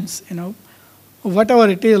designs. Whatever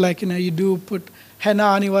it is, like you do put henna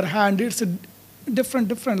on your hand. It's a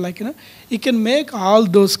different. Like you can make all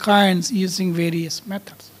those kinds using various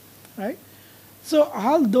methods, right? So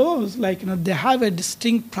all those, like they have a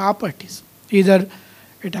distinct properties. Either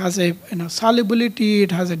it has a solubility,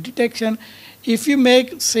 it has a detection. If you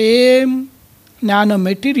make same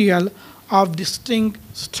nanomaterial of distinct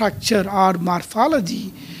structure or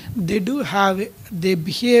morphology, they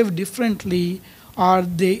behave differently, or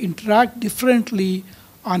they interact differently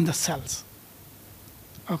on the cells.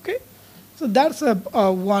 Okay, so that's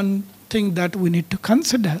one thing that we need to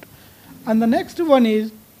consider. And the next one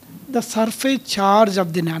is the surface charge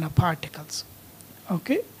of the nanoparticles.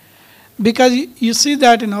 Okay, because you see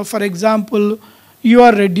that for example, you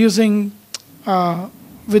are reducing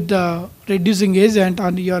with the reducing agent,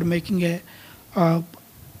 and you are making a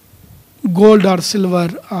gold or silver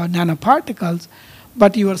nanoparticles,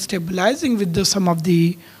 but you are stabilizing with some of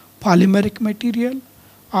the polymeric material,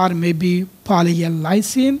 or maybe polyol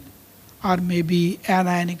lysine, or maybe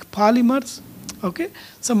anionic polymers, okay,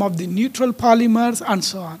 some of the neutral polymers, and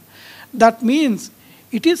so on. That means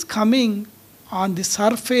it is coming on the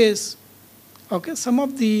surface, okay, some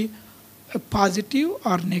of the positive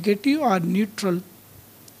or negative or neutral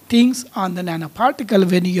things on the nanoparticle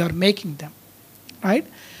when you are making them, right?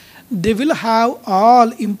 They will have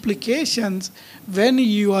all implications when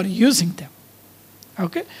you are using them.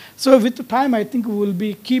 Okay, so with the time, I think we will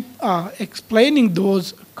be keep explaining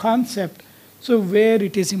those concepts, so where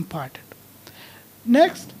it is important.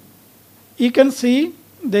 Next, you can see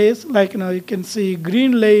this, like you can see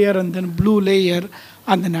green layer and then blue layer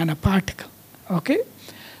on the nanoparticle. Okay,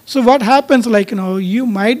 so what happens, like you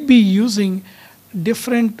might be using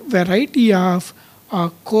different variety of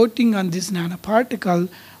coating on this nanoparticle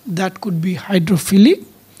that could be hydrophilic,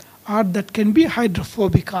 or that can be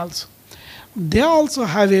hydrophobic also. They also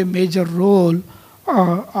have a major role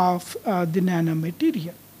of the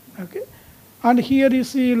nanomaterial. Okay, and here you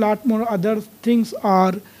see a lot more other things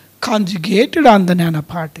are conjugated on the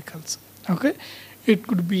nanoparticles. Okay, it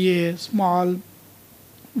could be a small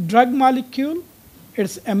drug molecule.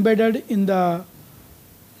 It's embedded in the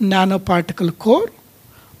nanoparticle core,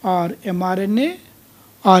 or mRNA,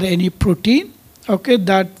 or any protein. Okay,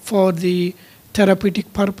 that for the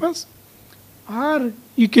therapeutic purpose. Or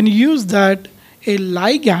you can use that a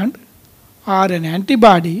ligand or an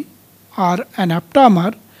antibody or an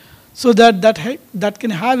aptamer, so that can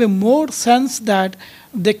have a more sense that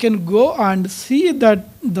they can go and see that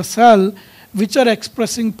the cell which are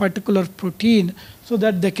expressing particular protein, so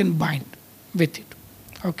that they can bind with it.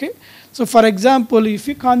 Okay, so for example, if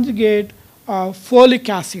you conjugate folic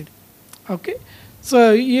acid, okay,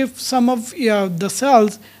 so if some of the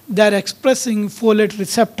cells, they are expressing folate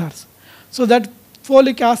receptors, so that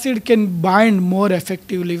folic acid can bind more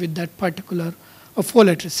effectively with that particular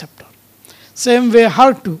folate receptor. Same way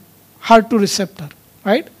HER2 receptor,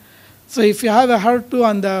 right? So if you have a HER2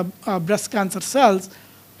 on the breast cancer cells,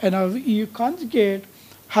 you conjugate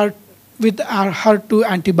HER with our HER2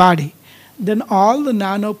 antibody, then all the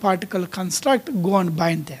nanoparticle construct go and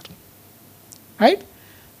bind there, right?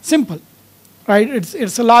 Simple, right?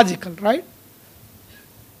 It's logical, right?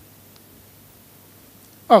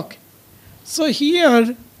 Okay, so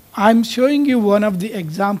here I'm showing you one of the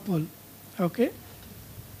example. Okay,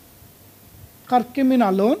 curcumin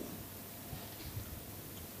alone,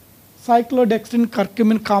 cyclodextrin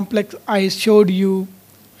curcumin complex, I showed you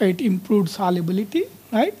it improved solubility,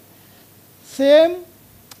 right? Same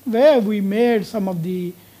way we made some of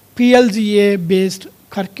the PLGA based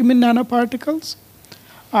curcumin nanoparticles,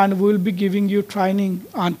 and we will be giving you training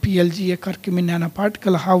on PLGA curcumin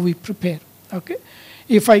nanoparticle, how we prepare. Okay,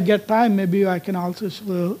 if I get time, maybe I can also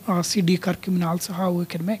show CD curcumin also how we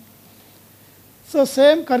can make. So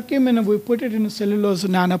same curcumin, we put it in cellulose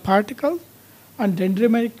nanoparticles and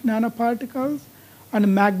dendrimeric nanoparticles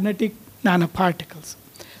and magnetic nanoparticles.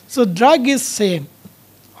 So drug is same,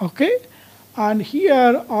 okay? And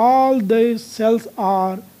here all these cells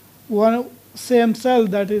are one same cell,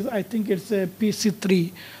 that is, I think it's a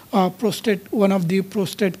PC3, prostate, one of the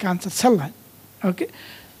prostate cancer cell line, okay?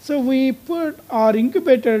 So we put or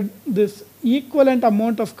incubated this equivalent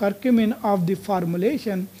amount of curcumin of the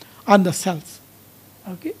formulation on the cells,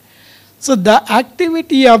 okay? So the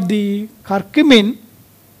activity of the curcumin,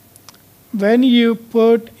 when you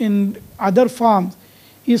put in other forms,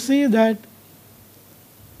 you see that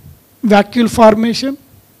vacuole formation,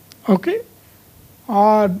 okay?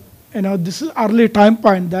 Or, you know, this is early time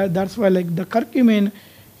point, that's why like the curcumin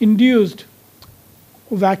induced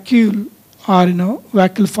vacuole or, you know,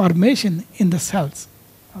 vacuole formation in the cells,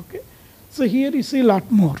 okay? So here you see a lot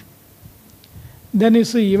more. Then you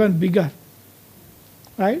see even bigger,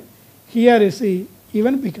 right? Here you see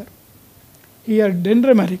even bigger. Here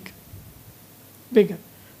dendrimeric, bigger.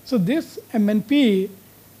 So this MNP,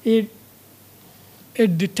 it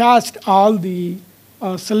detached all the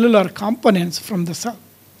cellular components from the cell,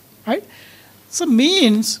 right? So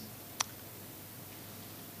means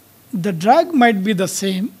the drug might be the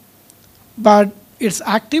same, but its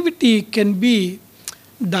activity can be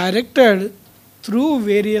directed through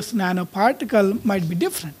various nanoparticle might be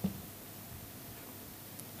different,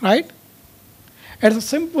 right? It's a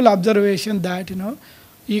simple observation that, you know,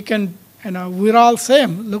 you can, you know, we're all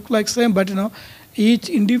same, look like same, but, you know, each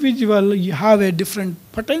individual, you have a different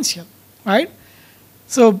potential, right?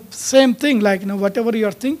 So same thing, like, you know, whatever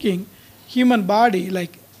you're thinking, human body,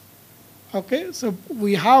 like, okay, so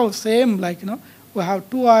we have same, like, you know, we have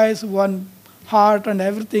two eyes, one heart and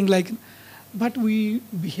everything, like, but we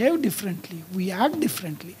behave differently, we act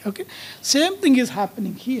differently, okay? Same thing is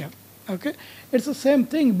happening here, okay? It's the same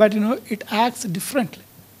thing, but, you know, it acts differently.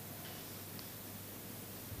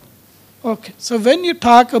 Okay, so when you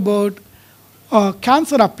talk about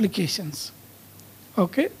cancer applications,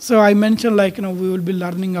 okay, so I mentioned, like, you know, we will be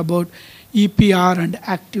learning about EPR and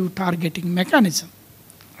active targeting mechanism,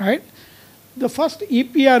 right? The first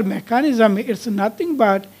EPR mechanism is nothing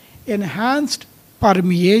but enhanced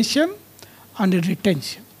permeation and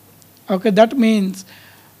retention. Okay, that means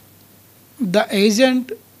the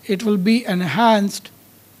agent, it will be enhanced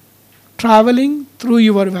traveling through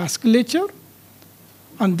your vasculature,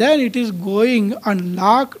 and then it is going and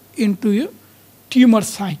locked into your tumor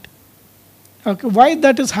site. Okay, why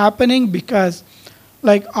that is happening? Because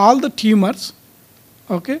like all the tumors,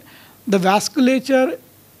 okay, the vasculature,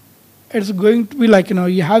 it's going to be like, you know,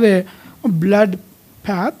 you have a blood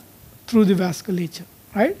path through the vasculature,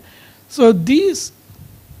 right? So these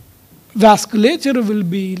vasculature will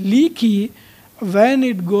be leaky when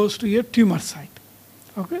it goes to your tumor site,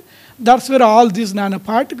 okay? That's where all these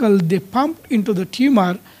nanoparticles, they pump into the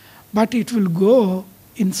tumor, but it will go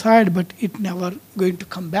inside, but it never going to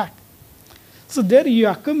come back. So there you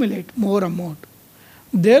accumulate more amount.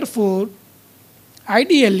 Therefore,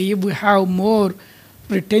 ideally, we have more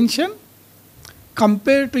retention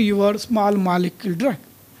compared to your small molecule drug.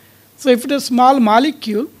 So if it is small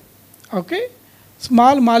molecule, okay,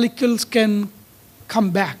 small molecules can come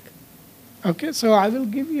back. Okay, so I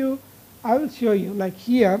will show you, like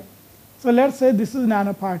here. So let's say this is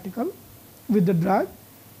nanoparticle with the drug.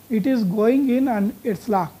 It is going in and it's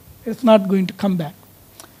locked. It's not going to come back.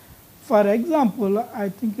 For example, I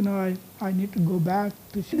think, you know, I need to go back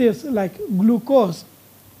to this, like glucose.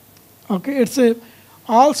 Okay, it's a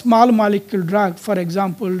all small molecule drug. For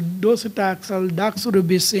example, docetaxel,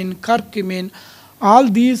 doxorubicin, curcumin, all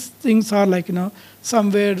these things are like, you know,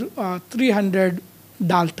 somewhere 300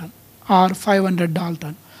 Dalton or 500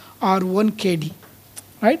 Dalton or 1 kD,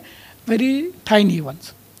 right? Very tiny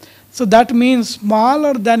ones. So that means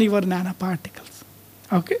smaller than your nanoparticles.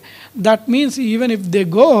 Okay, that means even if they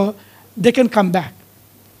go, they can come back,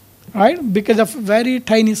 right? Because of very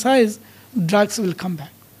tiny size, drugs will come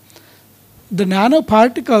back. The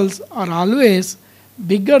nanoparticles are always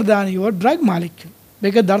bigger than your drug molecule,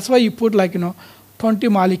 because that's why you put, like, you know, 20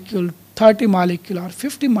 molecule, 30 molecule, or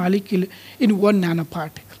 50 molecule in one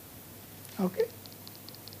nanoparticle. Okay.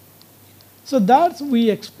 So that's we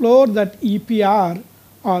explore that EPR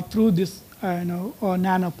through this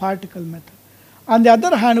nanoparticle method. On the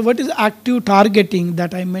other hand, what is active targeting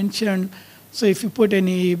that I mentioned? So if you put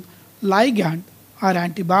any ligand or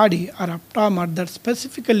antibody or aptamer that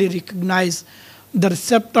specifically recognize the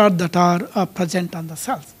receptor that are present on the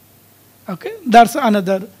cells. Okay, that's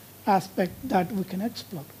another aspect that we can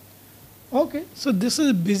explore. Okay, so this is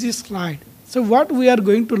a busy slide. So what we are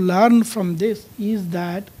going to learn from this is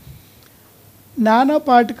that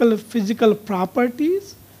nanoparticle physical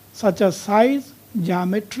properties such as size,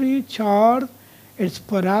 geometry, charge, its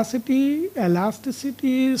porosity,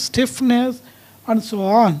 elasticity, stiffness, and so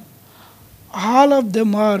on. All of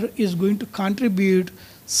them is going to contribute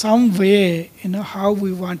some way, how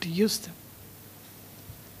we want to use them.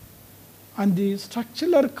 And the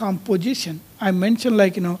structural composition, I mentioned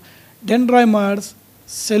dendrimers,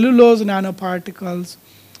 cellulose nanoparticles,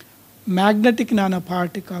 magnetic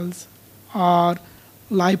nanoparticles, or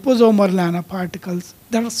liposomal nanoparticles.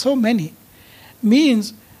 There are so many.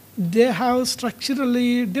 Means they have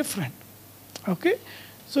structurally different. Okay?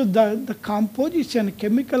 So the composition,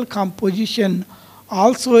 chemical composition,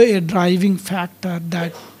 also a driving factor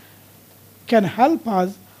that can help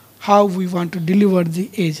us how we want to deliver the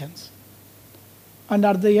agents. And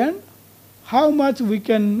at the end, how much we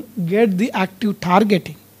can get the active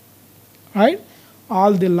targeting, right?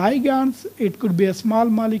 All the ligands, it could be a small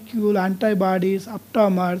molecule, antibodies,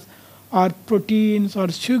 aptamers, or proteins, or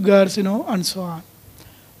sugars, and so on.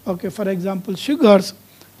 Okay, for example, sugars,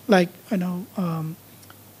 like,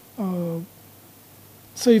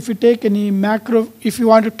 so if you take any if you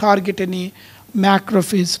want to target any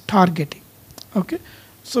macrophage targeting, okay?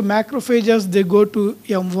 So macrophages, they go to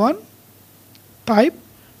M1 type,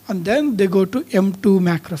 and then they go to M2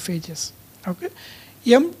 macrophages, okay?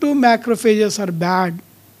 M2 macrophages are bad,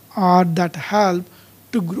 or that help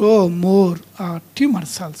to grow more tumor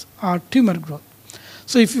cells or tumor growth.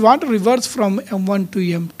 So if you want to reverse from M1 to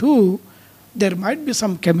M2, there might be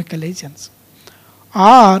some chemical agents.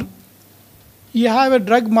 Or you have a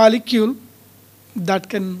drug molecule that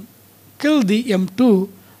can kill the M2,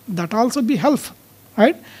 that also be helpful,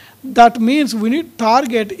 right? That means we need to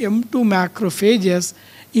target M2 macrophages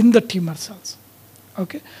in the tumor cells.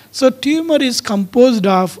 Okay? So tumor is composed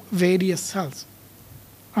of various cells,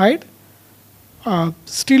 right?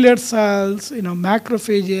 Stellate cells,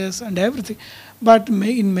 macrophages and everything. But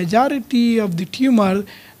in majority of the tumor,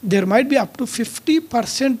 there might be up to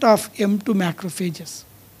 50% of M2 macrophages.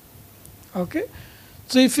 Okay?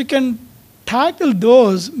 So if you can tackle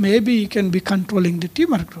those, maybe you can be controlling the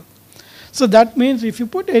tumor growth. So that means if you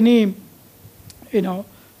put any,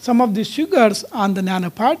 some of the sugars on the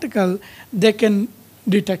nanoparticle, they can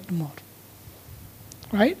detect more,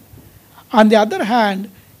 right? On the other hand,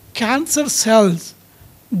 cancer cells,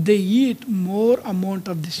 they eat more amount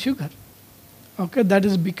of the sugar. Okay, that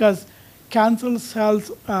is because cancer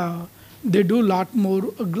cells, they do lot more,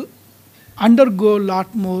 undergo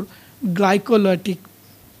lot more glycolytic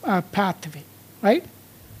pathway, right?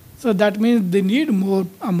 So that means they need more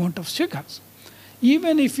amount of sugars.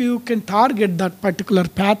 Even if you can target that particular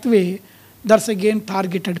pathway, that's again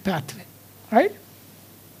targeted pathway, right?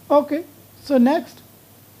 Okay, so next.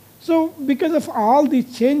 So because of all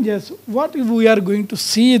these changes, what we are going to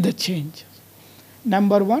see the changes?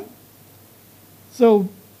 Number one, so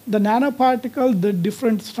the nanoparticle, the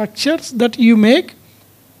different structures that you make,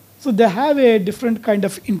 so they have a different kind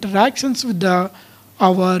of interactions with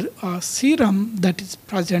our serum that is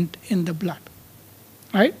present in the blood,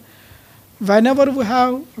 right? Whenever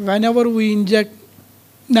we inject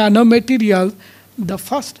nanomaterials, the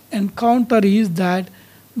first encounter is that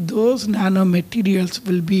those nanomaterials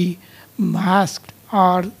will be masked,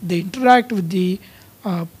 or they interact with the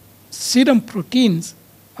serum proteins,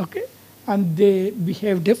 okay, and they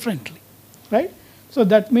behave differently, right? So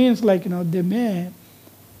that means they may,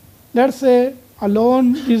 let's say,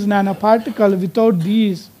 alone this nanoparticle without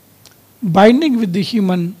these binding with the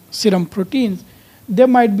human serum proteins, they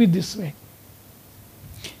might be this way.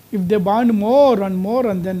 If they bind more and more,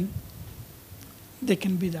 and then they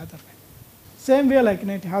can be the other way. Same way,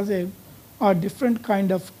 it has a different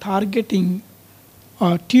kind of targeting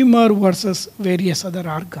tumor versus various other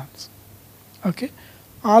organs. Okay,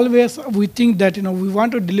 always we think that we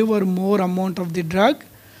want to deliver more amount of the drug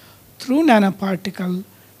through nanoparticle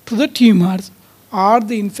to the tumors or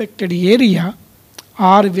the infected area,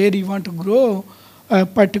 or where you want to grow a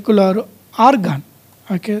particular organ.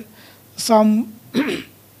 Okay, someone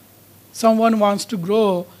wants to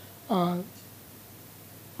grow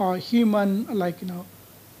a human,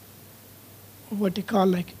 what you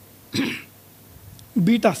call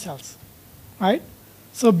beta cells, right?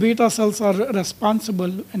 So beta cells are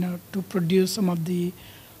responsible, to produce some of the,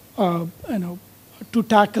 to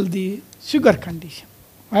tackle the sugar condition,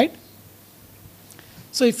 right?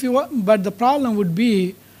 So if you want, but the problem would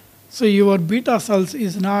be, so your beta cells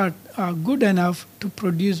is not good enough to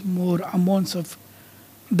produce more amounts of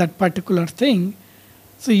that particular thing.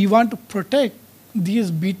 So you want to protect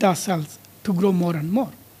these beta cells to grow more and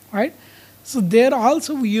more, right? So there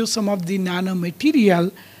also we use some of the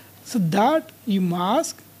nanomaterial so that you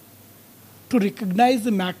mask to recognize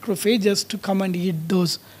the macrophages to come and eat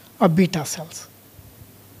those beta cells.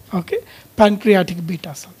 Okay, pancreatic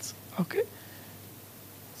beta cells. Okay,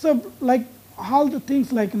 so like all the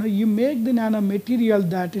things like you make the nanomaterial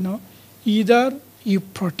that either you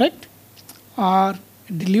protect or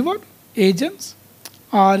deliver agents,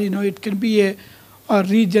 or it can be a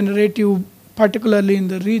regenerative, particularly in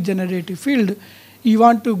the regenerative field. You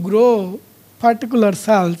want to grow particular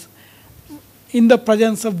cells in the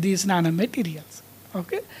presence of these nanomaterials.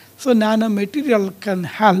 Okay, so nanomaterial can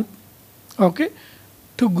help, okay,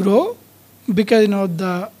 to grow, because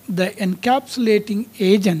the encapsulating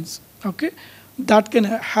agents, okay, that can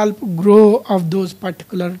help grow of those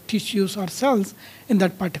particular tissues or cells in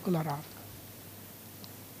that particular organ.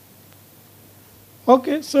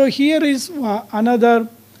 Okay, so here is another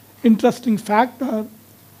interesting factor.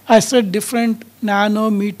 I said different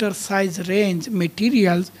nanometer size range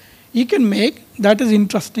materials you can make. That is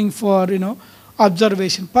interesting for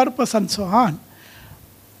observation purpose and so on.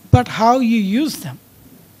 But how you use them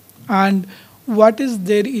and what is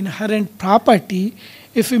their inherent property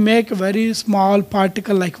if you make a very small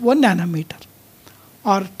particle like 1 nanometer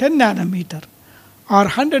or 10 nanometer or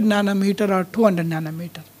 100 nanometer or 200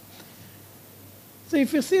 nanometer. So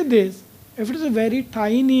if you see this, if it is a very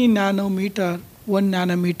tiny nanometer, 1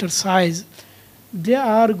 nanometer size, they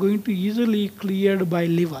are going to easily cleared by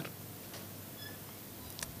liver.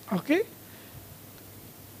 Okay?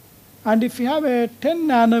 And if you have a 10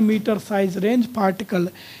 nanometer size range particle,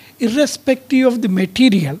 irrespective of the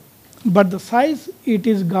material, but the size it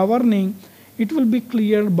is governing, it will be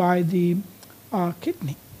cleared by the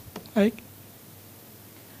kidney. Right?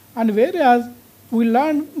 And whereas we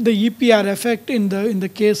learned the EPR effect in the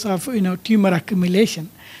case of tumor accumulation,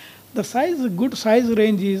 the size, good size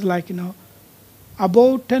range is like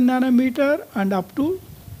about 10 nanometer and up to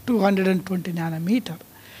 220 nanometer.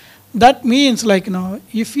 That means like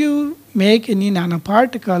if you make any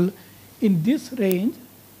nanoparticle in this range,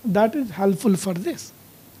 that is helpful for this,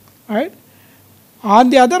 right? On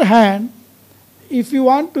the other hand, if you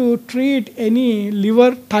want to treat any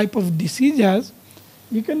liver type of diseases,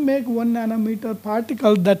 you can make 1 nanometer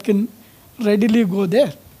particle that can readily go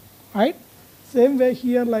there, right? Same way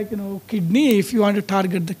here, like kidney, if you want to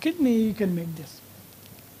target the kidney, you can make this,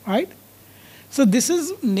 right? So this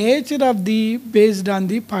is nature of the based on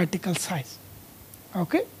the particle size,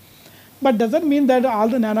 okay? But doesn't mean that all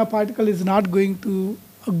the nanoparticle is not going to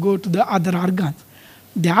go to the other organs.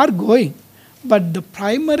 They are going, but the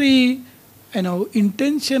primary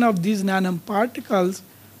intention of these nanoparticles,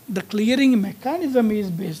 the clearing mechanism is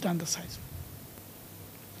based on the size,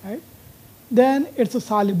 right? Then it's a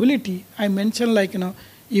solubility. I mentioned like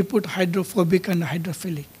you put hydrophobic and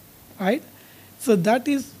hydrophilic, right? So that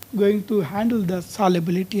is going to handle the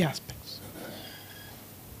solubility aspects.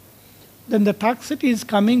 Then the toxicity is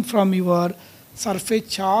coming from your surface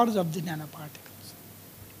charge of the nanoparticles,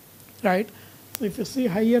 right? So if you see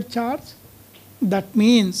higher charge, that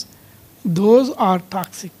means those are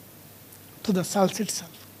toxic to the cells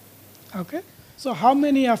itself, okay? So how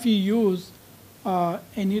many of you use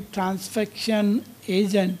any transfection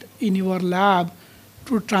agent in your lab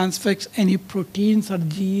to transfect any proteins or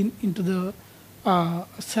gene into the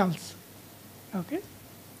cells? Okay.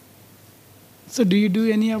 So do you do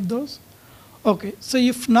any of those? Okay. So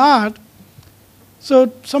if not,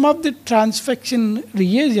 so some of the transfection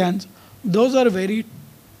reagents, those are very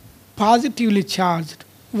positively charged.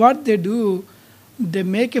 What they do, they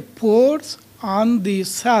make a pores on the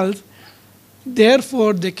cells.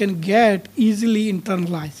 Therefore, they can get easily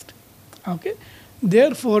internalized. Okay?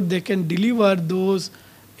 Therefore, they can deliver those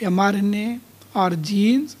mRNA or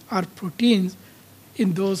genes or proteins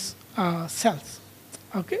in those cells.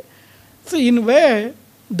 Okay? So in a way,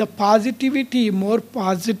 the positivity, more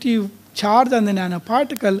positive charge on the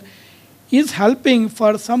nanoparticle is helping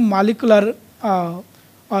for some molecular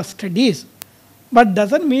studies, but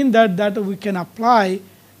doesn't mean that we can apply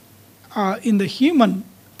in the human,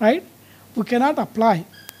 right? We cannot apply.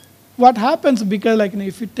 What happens, because like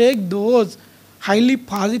if you take those highly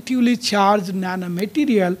positively charged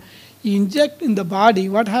nanomaterial, you inject in the body,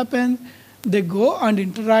 what happens? They go and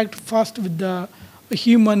interact first with the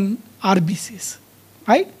human RBCs,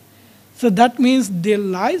 right? So that means they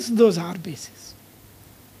lyse those RBCs,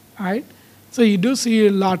 right? So you do see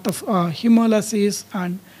a lot of hemolysis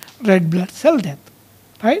and red blood cell death,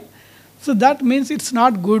 right? So that means it's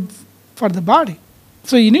not good for the body.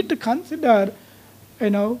 So you need to consider,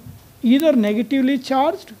 either negatively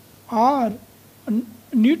charged or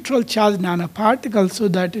neutral charged nanoparticles so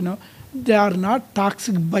that, they are not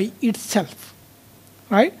toxic by itself,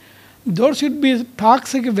 right? Those should be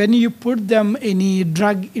toxic when you put them any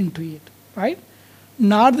drug into it, right?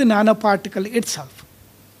 Not the nanoparticle itself.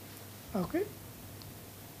 Okay.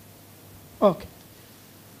 Okay.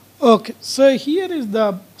 Okay. So here is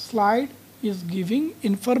the slide is giving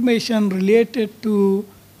information related to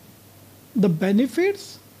the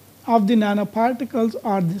benefits of the nanoparticles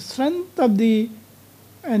or the strength of the,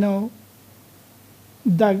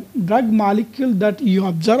 the drug molecule that you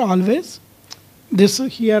observe always. This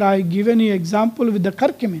here I given you example with the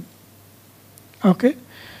curcumin. Okay,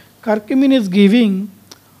 curcumin is giving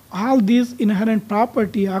all these inherent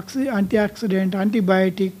property: antioxidant,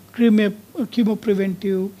 antibiotic,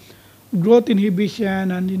 chemopreventive, growth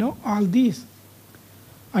inhibition, and all these.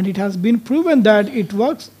 And it has been proven that it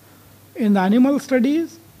works in the animal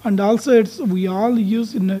studies, and also we all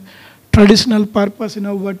use in a traditional purpose.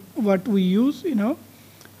 What we use,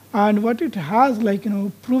 and what it has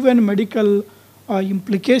proven medical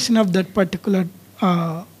implication of that particular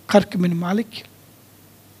curcumin molecule.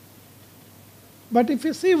 But if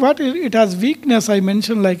you see what it has weakness, I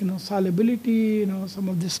mentioned solubility, some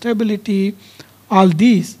of the stability, all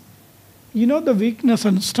these. The weakness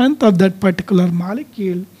and strength of that particular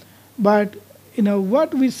molecule. But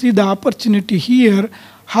what we see the opportunity here,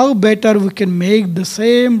 how better we can make the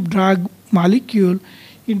same drug molecule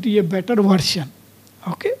into a better version.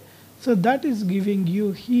 Okay, so that is giving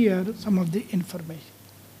you here some of the information.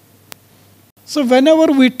 So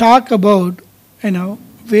whenever we talk about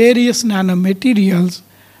various nanomaterials,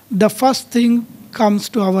 the first thing comes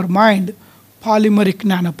to our mind, polymeric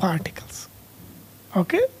nanoparticles.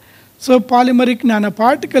 Okay, so polymeric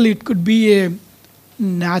nanoparticle, it could be a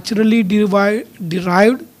naturally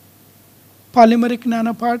derived polymeric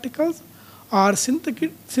nanoparticles or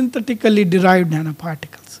synthetically derived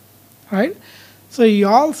nanoparticles, right? So you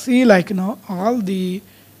all see all the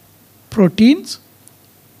proteins,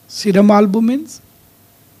 serum albumins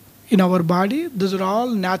in our body, those are all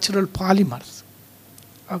natural polymers.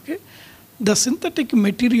 Okay, the synthetic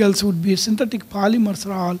materials would be synthetic polymers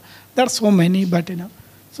are all, there are so many, but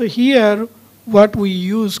so here what we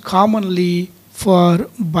use commonly for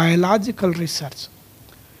biological research,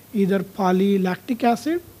 either polylactic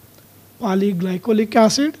acid, polyglycolic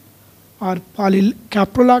acid, or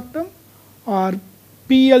polycaprolactam, or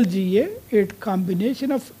PLGA, a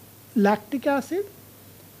combination of lactic acid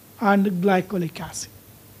and glycolic acid.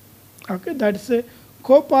 Okay, that's a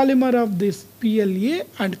copolymer of this PLA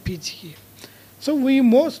and PGA. So we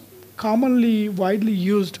most commonly widely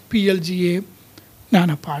used PLGA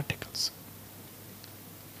nanoparticles.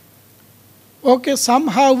 Okay,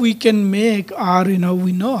 somehow we can make, or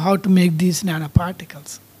we know how to make these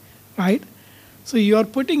nanoparticles, right? So you are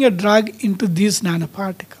putting a drug into these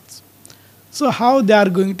nanoparticles. So how they are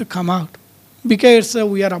going to come out? Because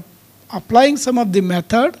we are applying some of the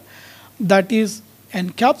method that is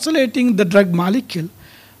encapsulating the drug molecule,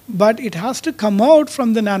 but it has to come out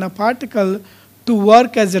from the nanoparticle to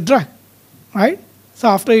work as a drug, right? So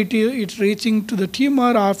after it's reaching to the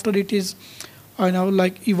tumor, after it is,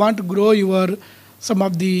 you want to grow your some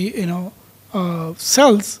of the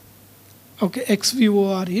cells, okay, ex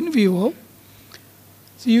vivo or in vivo.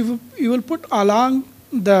 So you will put along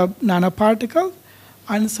the nanoparticle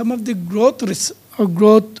and some of the growth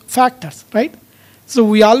factors, right? So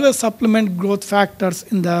we always supplement growth factors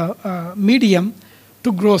in the medium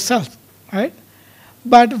to grow cells, right?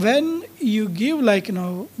 But when you give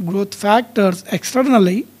growth factors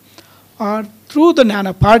externally or through the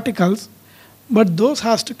nanoparticles, but those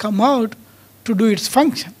has to come out to do its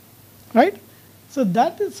function, right? So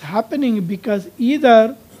that is happening because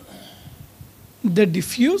either the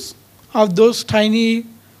diffuse of those tiny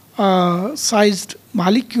sized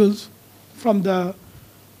molecules from the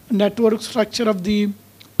network structure of the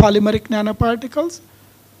polymeric nanoparticles,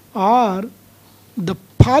 or the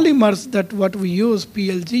polymers that what we use,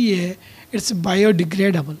 PLGA, it's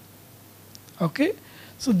biodegradable. Okay,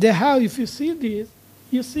 so they have, if you see this,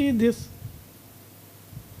 you see this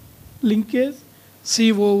linkage,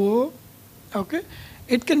 COO, okay,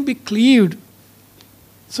 it can be cleaved.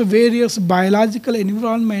 So various biological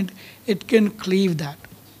environment, it can cleave that.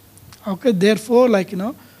 Okay, therefore,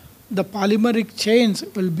 the polymeric chains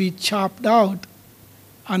will be chopped out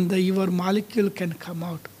and your molecule can come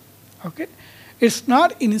out. Okay, it's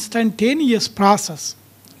not instantaneous process,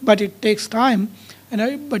 but it takes time,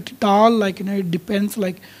 but it all it depends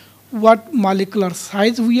what molecular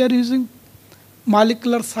size we are using,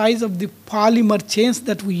 molecular size of the polymer chains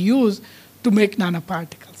that we use to make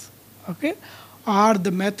nanoparticles, okay, or the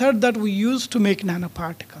method that we use to make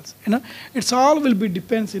nanoparticles. It's all will be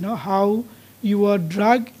depends how your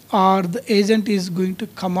drug or the agent is going to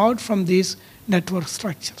come out from these network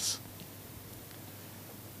structures.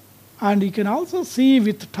 And you can also see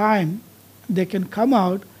with time they can come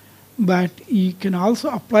out, but you can also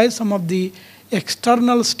apply some of the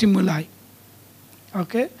external stimuli.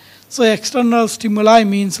 Okay, so external stimuli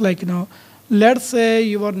means like, let's say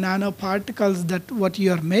your nanoparticles that what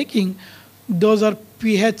you are making, those are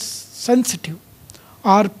pH sensitive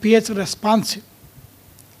or pH responsive.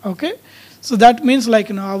 Okay, so that means like,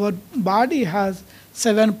 our body has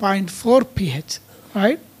 7.4 pH,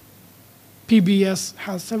 right? PBS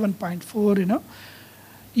has 7.4,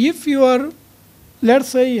 If you are, let's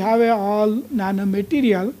say you have a all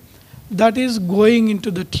nanomaterial that is going into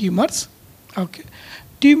the tumors, okay?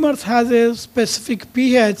 Tumors has a specific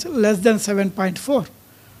pH less than 7.4.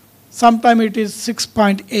 Sometimes it is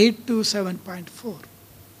 6.8 to 7.4,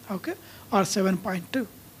 okay, or 7.2.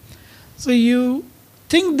 So you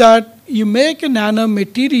think that you make a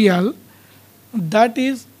nanomaterial that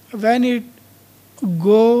is when it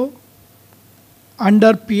go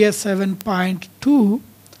under pH 7.2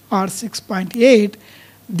 or 6.8,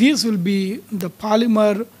 these will be the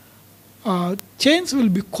polymer chains will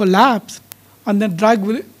be collapsed, and the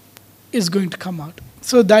drug is going to come out.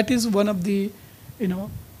 So that is one of the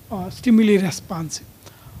stimuli responsive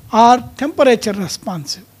or temperature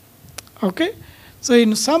responsive. Okay, so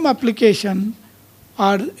in some application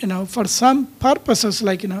or for some purposes,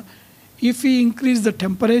 like if we increase the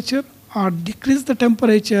temperature or decrease the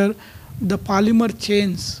temperature, the polymer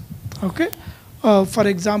chains. Okay, for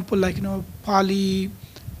example, like poly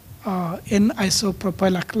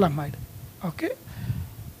N-isopropyl-acrylamide. Okay,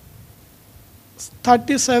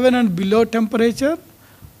 37 and below temperature,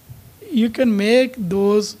 you can make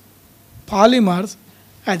those polymers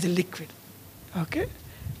as a liquid. Okay,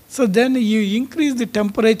 so then you increase the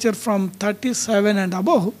temperature from 37 and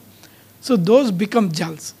above, so those become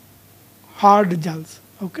gels, hard gels,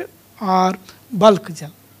 okay, or bulk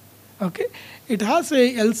gel. Okay, it has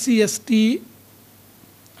a LCST,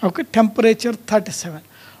 okay, temperature 37,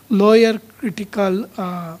 lower critical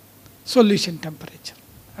solution temperature.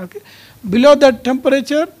 Okay, below that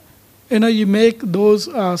temperature, you make those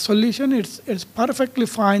solution, it's perfectly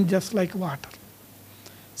fine, just like water.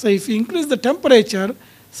 So if you increase the temperature,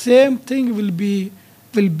 same thing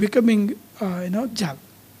will becoming gel.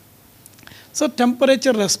 So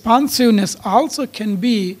temperature responsiveness also can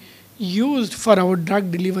be used for our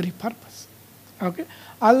drug delivery purpose. Okay,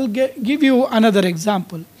 I'll give you another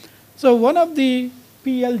example. So one of the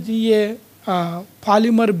PLGA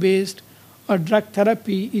polymer-based drug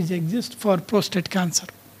therapy exists for prostate cancer.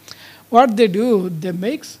 What they do, they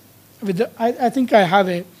mix with I think I have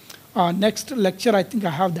a next lecture. I think I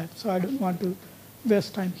have that, so I don't want to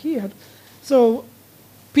waste time here. So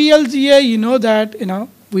PLGA, that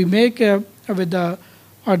we make with a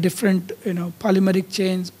different polymeric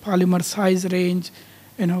chains, polymer size range,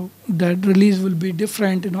 the release will be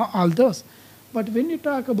different, all those. But when you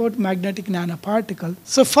talk about magnetic nanoparticles,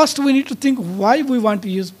 so first we need to think why we want to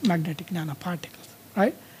use magnetic nanoparticles,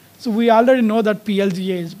 right? So we already know that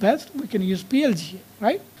PLGA is best. We can use PLGA,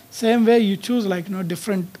 right? Same way you choose like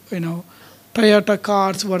different Toyota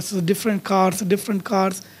cars versus different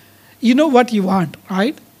cars. You know what you want,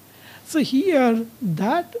 right? So here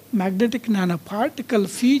that magnetic nanoparticle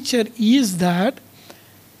feature is that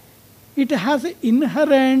it has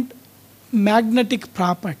inherent magnetic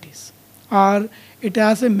properties, or it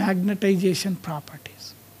has a magnetization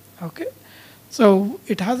properties. Okay, so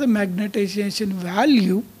it has a magnetization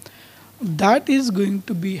value that is going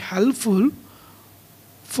to be helpful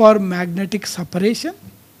for magnetic separation.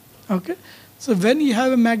 Okay, so when you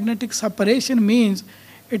have a magnetic separation means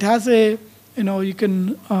it has a you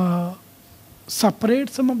can separate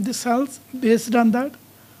some of the cells based on that,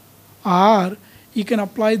 or you can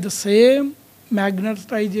apply the same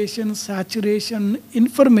magnetization, saturation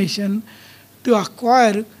information to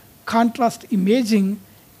acquire contrast imaging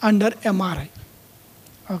under MRI.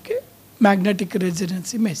 Okay, magnetic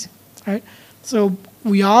resonance imaging, right? So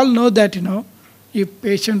we all know that if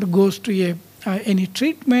patient goes to any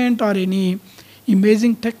treatment or any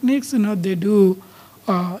imaging techniques, they do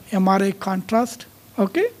MRI contrast.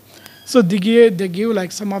 Okay, so they give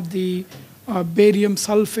like some of the barium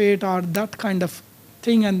sulfate or that kind of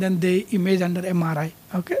thing, and then they image under MRI.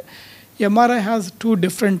 Okay, MRI has two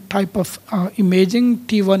different type of imaging,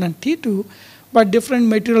 T1 and T2, but different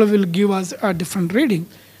material will give us a different reading.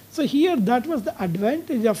 So here that was the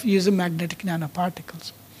advantage of using magnetic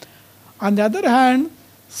nanoparticles. On the other hand,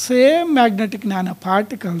 same magnetic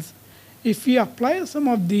nanoparticles, if we apply some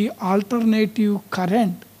of the alternative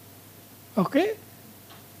current, okay,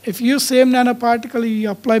 if you use same nanoparticle, you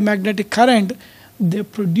apply magnetic current, they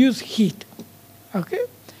produce heat. Okay,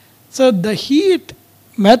 so the heat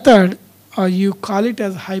method, you call it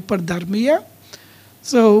as hyperthermia.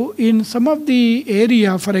 So in some of the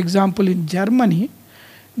area, for example, in Germany,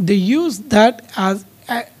 they use that as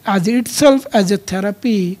itself as a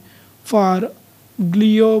therapy for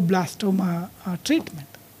glioblastoma treatment.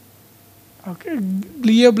 Okay,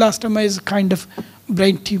 glioblastoma is a kind of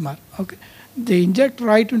brain tumor. Okay, they inject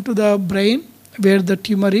right into the brain where the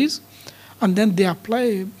tumor is, and then they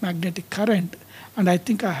apply magnetic current. And I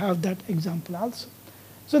think I have that example also.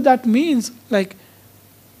 So that means like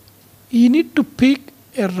you need to pick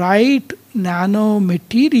a right nano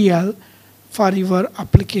material for your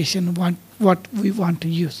application, what we want to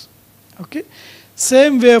use. Okay,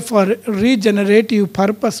 same way for regenerative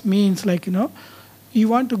purpose means like you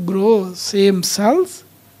want to grow same cells,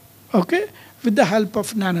 okay, with the help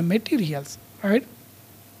of nanomaterials, right?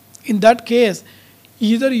 In that case,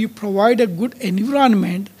 either you provide a good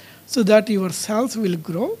environment so that your cells will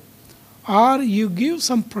grow, or you give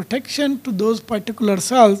some protection to those particular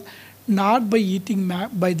cells, not by eating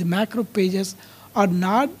by the macrophages, or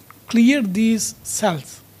not clear these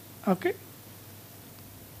cells. Okay.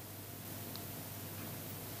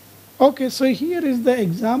 Okay, so here is the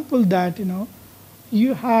example that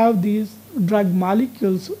you have these drug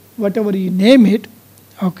molecules, whatever you name it.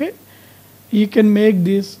 Okay, you can make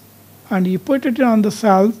this and you put it on the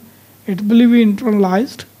cells. It will be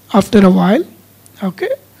internalized after a while. Okay,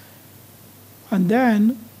 and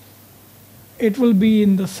then it will be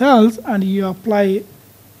in the cells, and you apply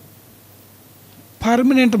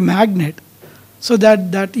permanent magnet so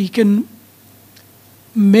that you can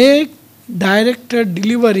make directed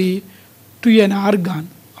delivery to an organ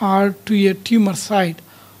or to a tumor site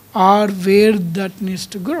or where that needs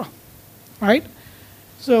to grow, right?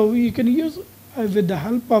 So you can use with the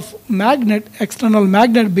help of magnet, external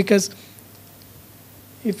magnet, because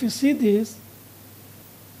if you see this,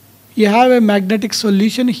 you have a magnetic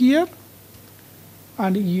solution here,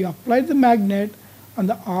 and you apply the magnet,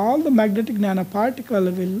 and all the magnetic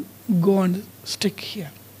nanoparticle will go and stick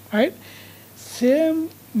here, right? Same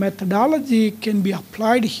methodology can be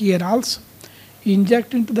applied here also. You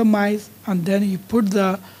inject into the mice, and then you put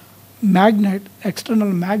the magnet, external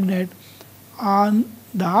magnet, on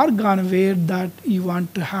the organ where that you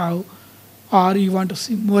want to have, or you want to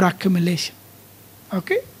see more accumulation.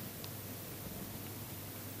 Okay?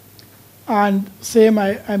 And same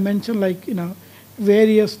I mentioned, like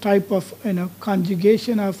various type of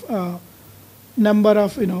conjugation of number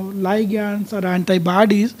of ligands or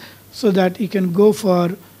antibodies, so that you can go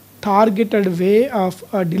for targeted way of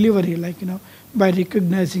delivery, like by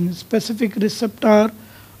recognizing specific receptor,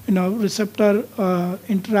 receptor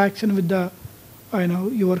interaction with the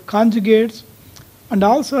your conjugates, and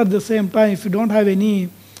also at the same time, if you don't have any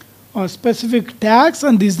specific tags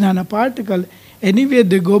on these nanoparticle, anyway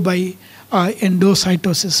they go by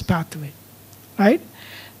endocytosis pathway, right?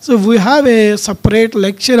 So we have a separate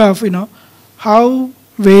lecture of how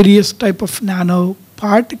various type of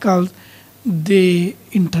nanoparticles they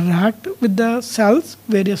interact with the cells,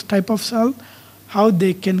 various type of cells, how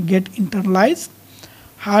they can get internalized,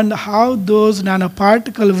 and how those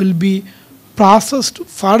nanoparticles will be processed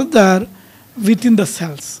further within the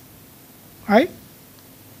cells, right?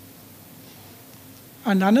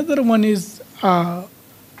 And another one is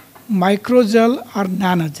microgel or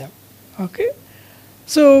nanogel. Okay,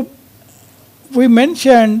 so we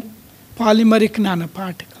mentioned polymeric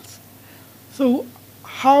nanoparticles. So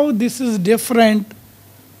how this is different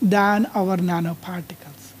than our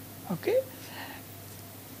nanoparticles? Okay,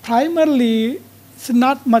 primarily it's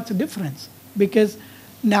not much difference, because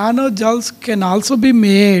nanogels can also be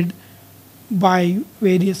made by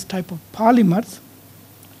various type of polymers,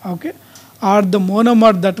 okay, or the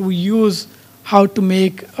monomer that we use how to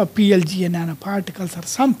make a PLGA nanoparticles or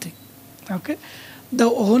something. Okay, the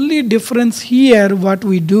only difference here, what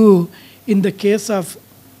we do in the case of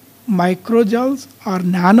microgels or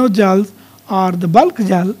nanogels or the bulk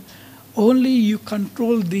gel, only you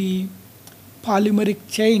control the polymeric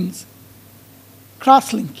chains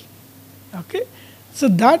cross-linking. Okay, so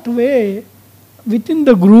that way within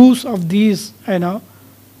the grooves of these, either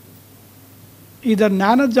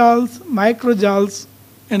nanogels, microgels,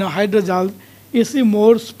 hydrogels, you see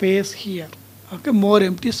more space here. Okay, more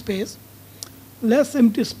empty space, less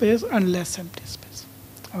empty space, and less empty space.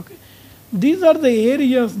 Okay, these are the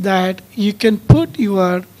areas that you can put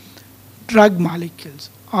your drug molecules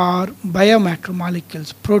or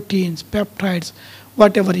biomacromolecules, proteins, peptides,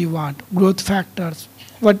 whatever you want, growth factors,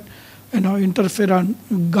 interferon,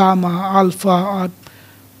 gamma, alpha, or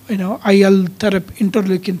IL therapy,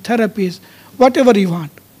 interleukin therapies, whatever you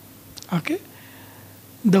want. Okay,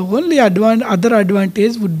 the only other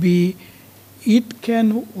advantage would be it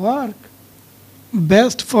can work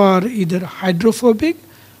best for either hydrophobic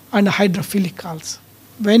and hydrophilicals.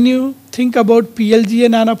 When you think about PLGA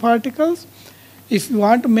nanoparticles, if you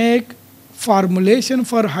want to make formulation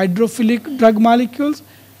for hydrophilic drug molecules,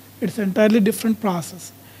 it's entirely different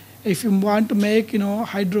process. If you want to make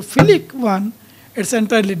hydrophilic one, it's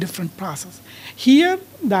entirely different process. Here,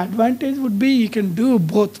 the advantage would be you can do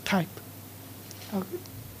both type. Okay.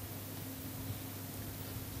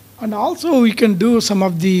 And also we can do some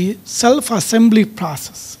of the self-assembly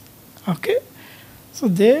process. Okay. So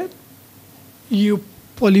there you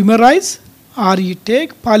polymerize or you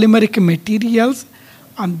take polymeric materials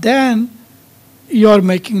and then you are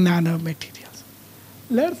making nanomaterials.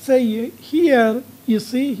 Let's say here, you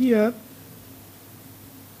see here,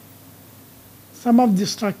 some of the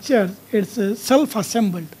structures, it's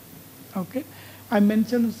self-assembled. Okay. I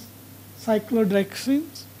mentioned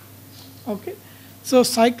cyclodextrins. Okay. So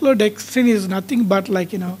cyclodextrin is nothing but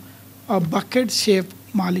like a bucket-shaped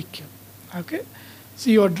molecule. Okay. So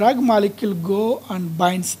your drug molecule go and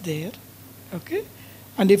binds there. Okay.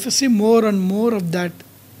 And if you see more and more of that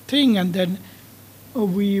thing, and then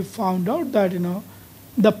we found out that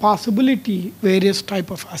the possibility various type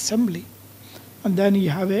of assembly, and then you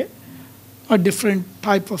have a different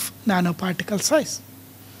type of nanoparticle size.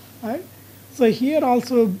 Right. So here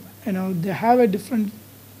also they have a different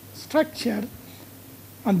structure.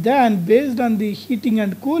 And then based on the heating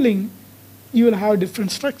and cooling, you will have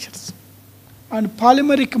different structures. And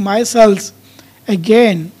polymeric micelles,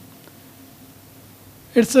 again,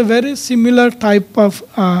 it's a very similar type of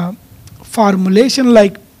formulation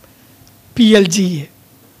like PLGA.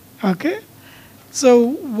 Okay? So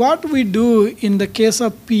what we do in the case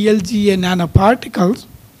of PLGA nanoparticles,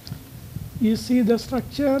 you see the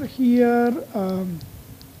structure here.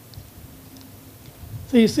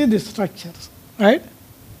 So you see the structures, right?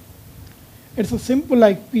 It's a simple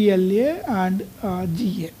like PLA and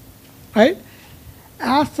GA, right?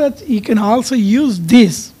 As such, you can also use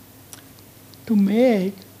this to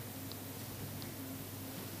make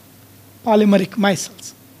polymeric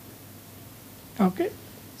micelles. Okay?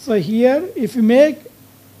 So here, if you make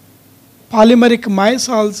polymeric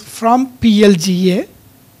micelles from PLGA,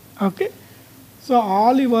 okay, so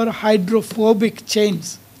all your hydrophobic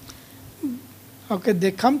chains, okay,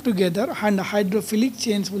 they come together and the hydrophilic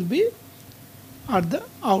chains will be at the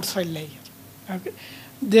outside layer. Okay.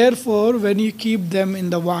 Therefore, when you keep them in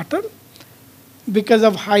the water, because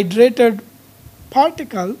of hydrated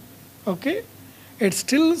particle, okay, it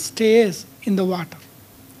still stays in the water.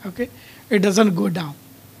 Okay. It doesn't go down.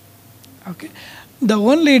 Okay. The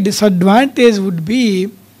only disadvantage would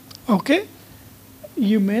be, okay,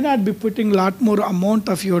 you may not be putting a lot more amount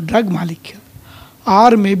of your drug molecule,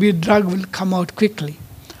 or maybe drug will come out quickly.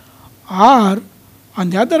 Or, on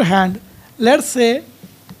the other hand, let's say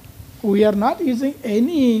we are not using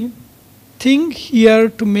anything here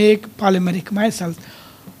to make polymeric micelles.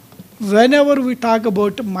 Whenever we talk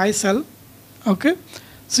about micelle, okay,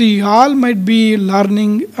 so you all might be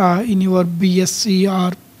learning in your BSc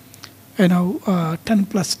or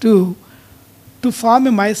 10+2, to form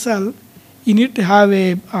a micelle, you need to have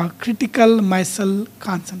a critical micelle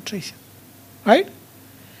concentration, right?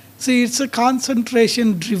 So it's a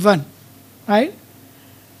concentration driven, right?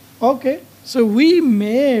 Okay, so we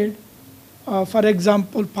made, for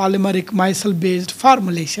example, polymeric micelle based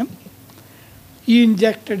formulation. You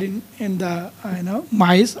injected in the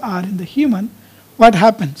mice or in the human. What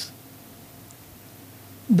happens?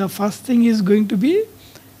 The first thing is going to be,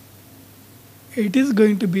 it is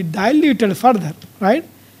going to be diluted further, right?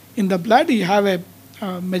 In the blood, you have a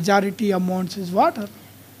majority amounts is water,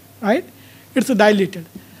 right? It's diluted.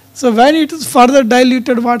 So when it is further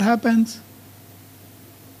diluted, what happens?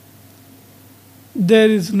 There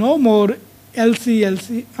is no more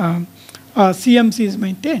CMC is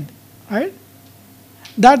maintained, right?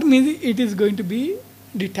 That means it is going to be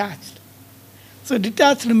detached. So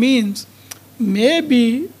detached means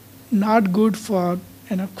maybe not good for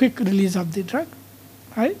quick release of the drug,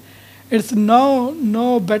 right? It's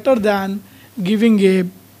no better than giving a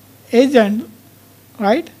agent,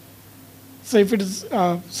 right? So if it is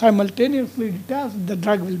simultaneously detached, the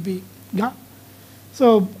drug will be gone.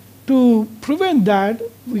 So to prevent that,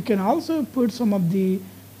 we can also put some of the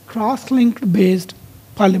cross-linked based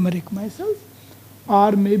polymeric micelles,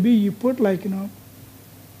 or maybe you put like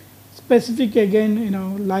specific again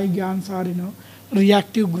ligands or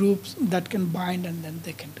reactive groups that can bind, and then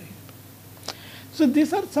they can do it. So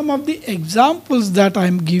these are some of the examples that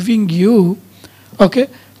I'm giving you, okay?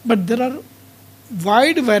 But there are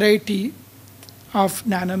wide variety of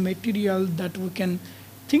nanomaterial that we can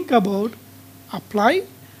think about, apply,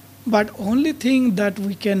 But only thing that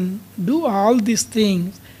we can do all these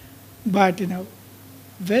things, but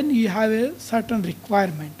when you have a certain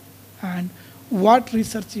requirement and what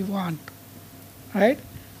research you want, right?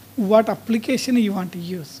 What application you want to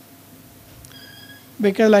use.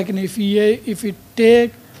 Because like if you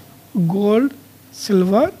take gold,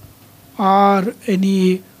 silver, or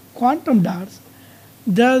any quantum dots,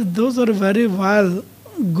 those are very well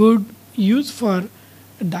good use for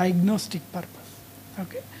diagnostic purpose.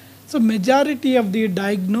 Okay, so majority of the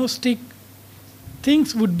diagnostic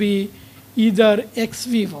things would be either ex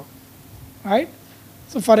vivo, right?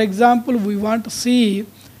 So for example, we want to see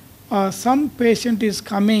some patient is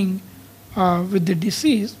coming with the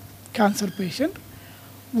disease, cancer patient.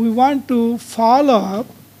 We want to follow up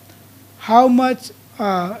how much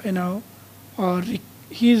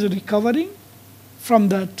he is recovering from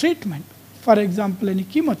the treatment. For example, any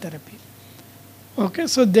chemotherapy. Okay,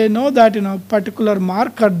 so they know that particular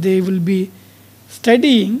marker they will be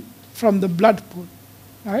studying from the blood pool,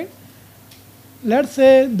 right? Let's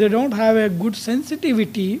say they don't have a good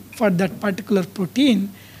sensitivity for that particular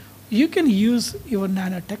protein. You can use your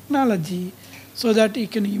nanotechnology so that you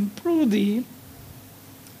can improve the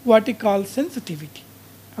what you call sensitivity.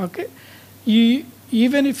 Okay,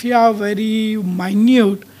 even if you have very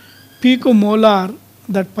minute picomolar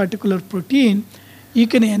that particular protein, you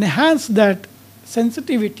can enhance that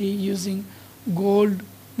sensitivity using gold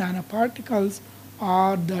nanoparticles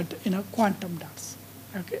or that quantum dots.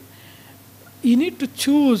 Okay, you need to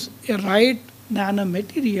choose a right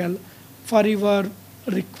nanomaterial for your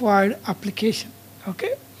required application.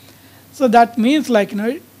 Okay, so that means like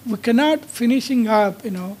we cannot finishing up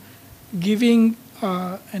giving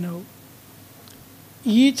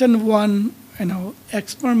each and one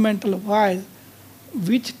experimental wise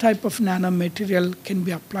which type of nanomaterial can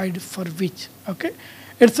be applied for which. Okay,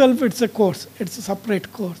 itself it's a course, it's a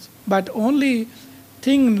separate course. But only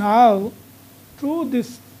thing now through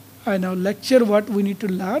this lecture what we need to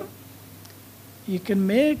learn, you can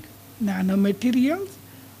make nanomaterials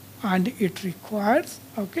and it requires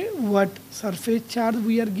what surface charge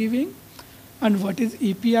we are giving and what is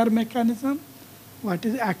EPR mechanism, what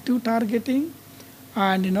is active targeting,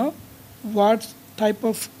 and what type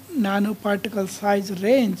of nanoparticle size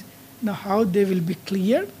range, how they will be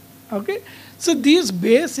cleared. Okay, so these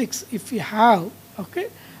basics if you have,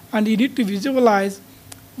 and you need to visualize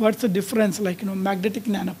what's the difference, like magnetic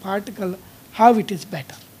nanoparticle, how it is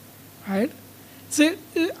better, right? So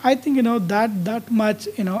I think that much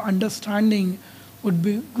understanding would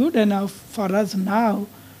be good enough for us now.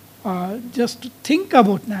 Just to think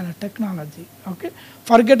about nanotechnology. Okay,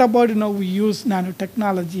 forget about we use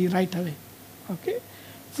nanotechnology right away. Okay,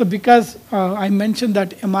 so because I mentioned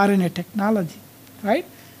that mRNA technology, right?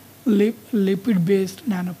 Lipid-based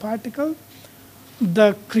nanoparticle.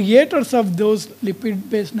 The creators of those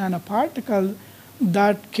lipid-based nanoparticles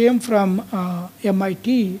that came from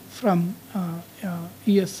MIT, from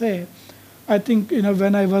USA. I think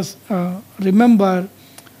when I was remember.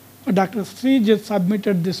 Dr. Srijit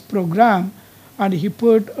submitted this program, and he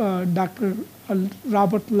put Dr.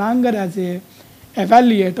 Robert Langer as a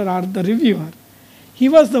evaluator or the reviewer. He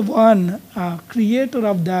was the one creator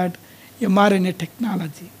of that mRNA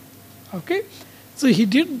technology. Okay, so he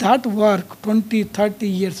did that work 20, 30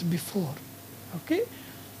 years before. Okay,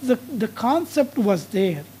 the concept was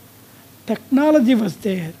there, technology was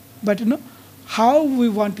there, but how we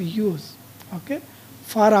want to use,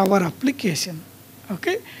 for our application.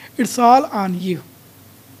 Okay, it's all on you.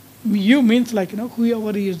 You means like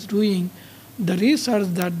whoever is doing the research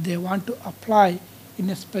that they want to apply in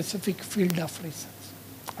a specific field of research.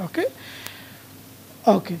 Okay.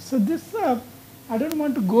 Okay. So this I don't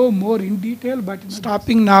want to go more in detail, but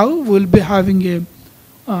stopping now, we'll be having a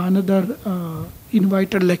another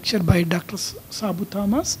invited lecture by Dr. Sabu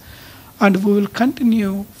Thomas, and we will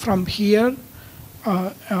continue from here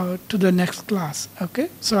to the next class. Okay.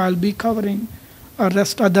 So I'll be covering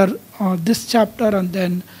rest other this chapter, and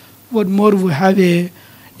then one more we have a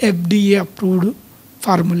FDA approved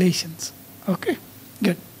formulations. Okay,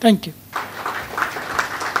 good. Thank you.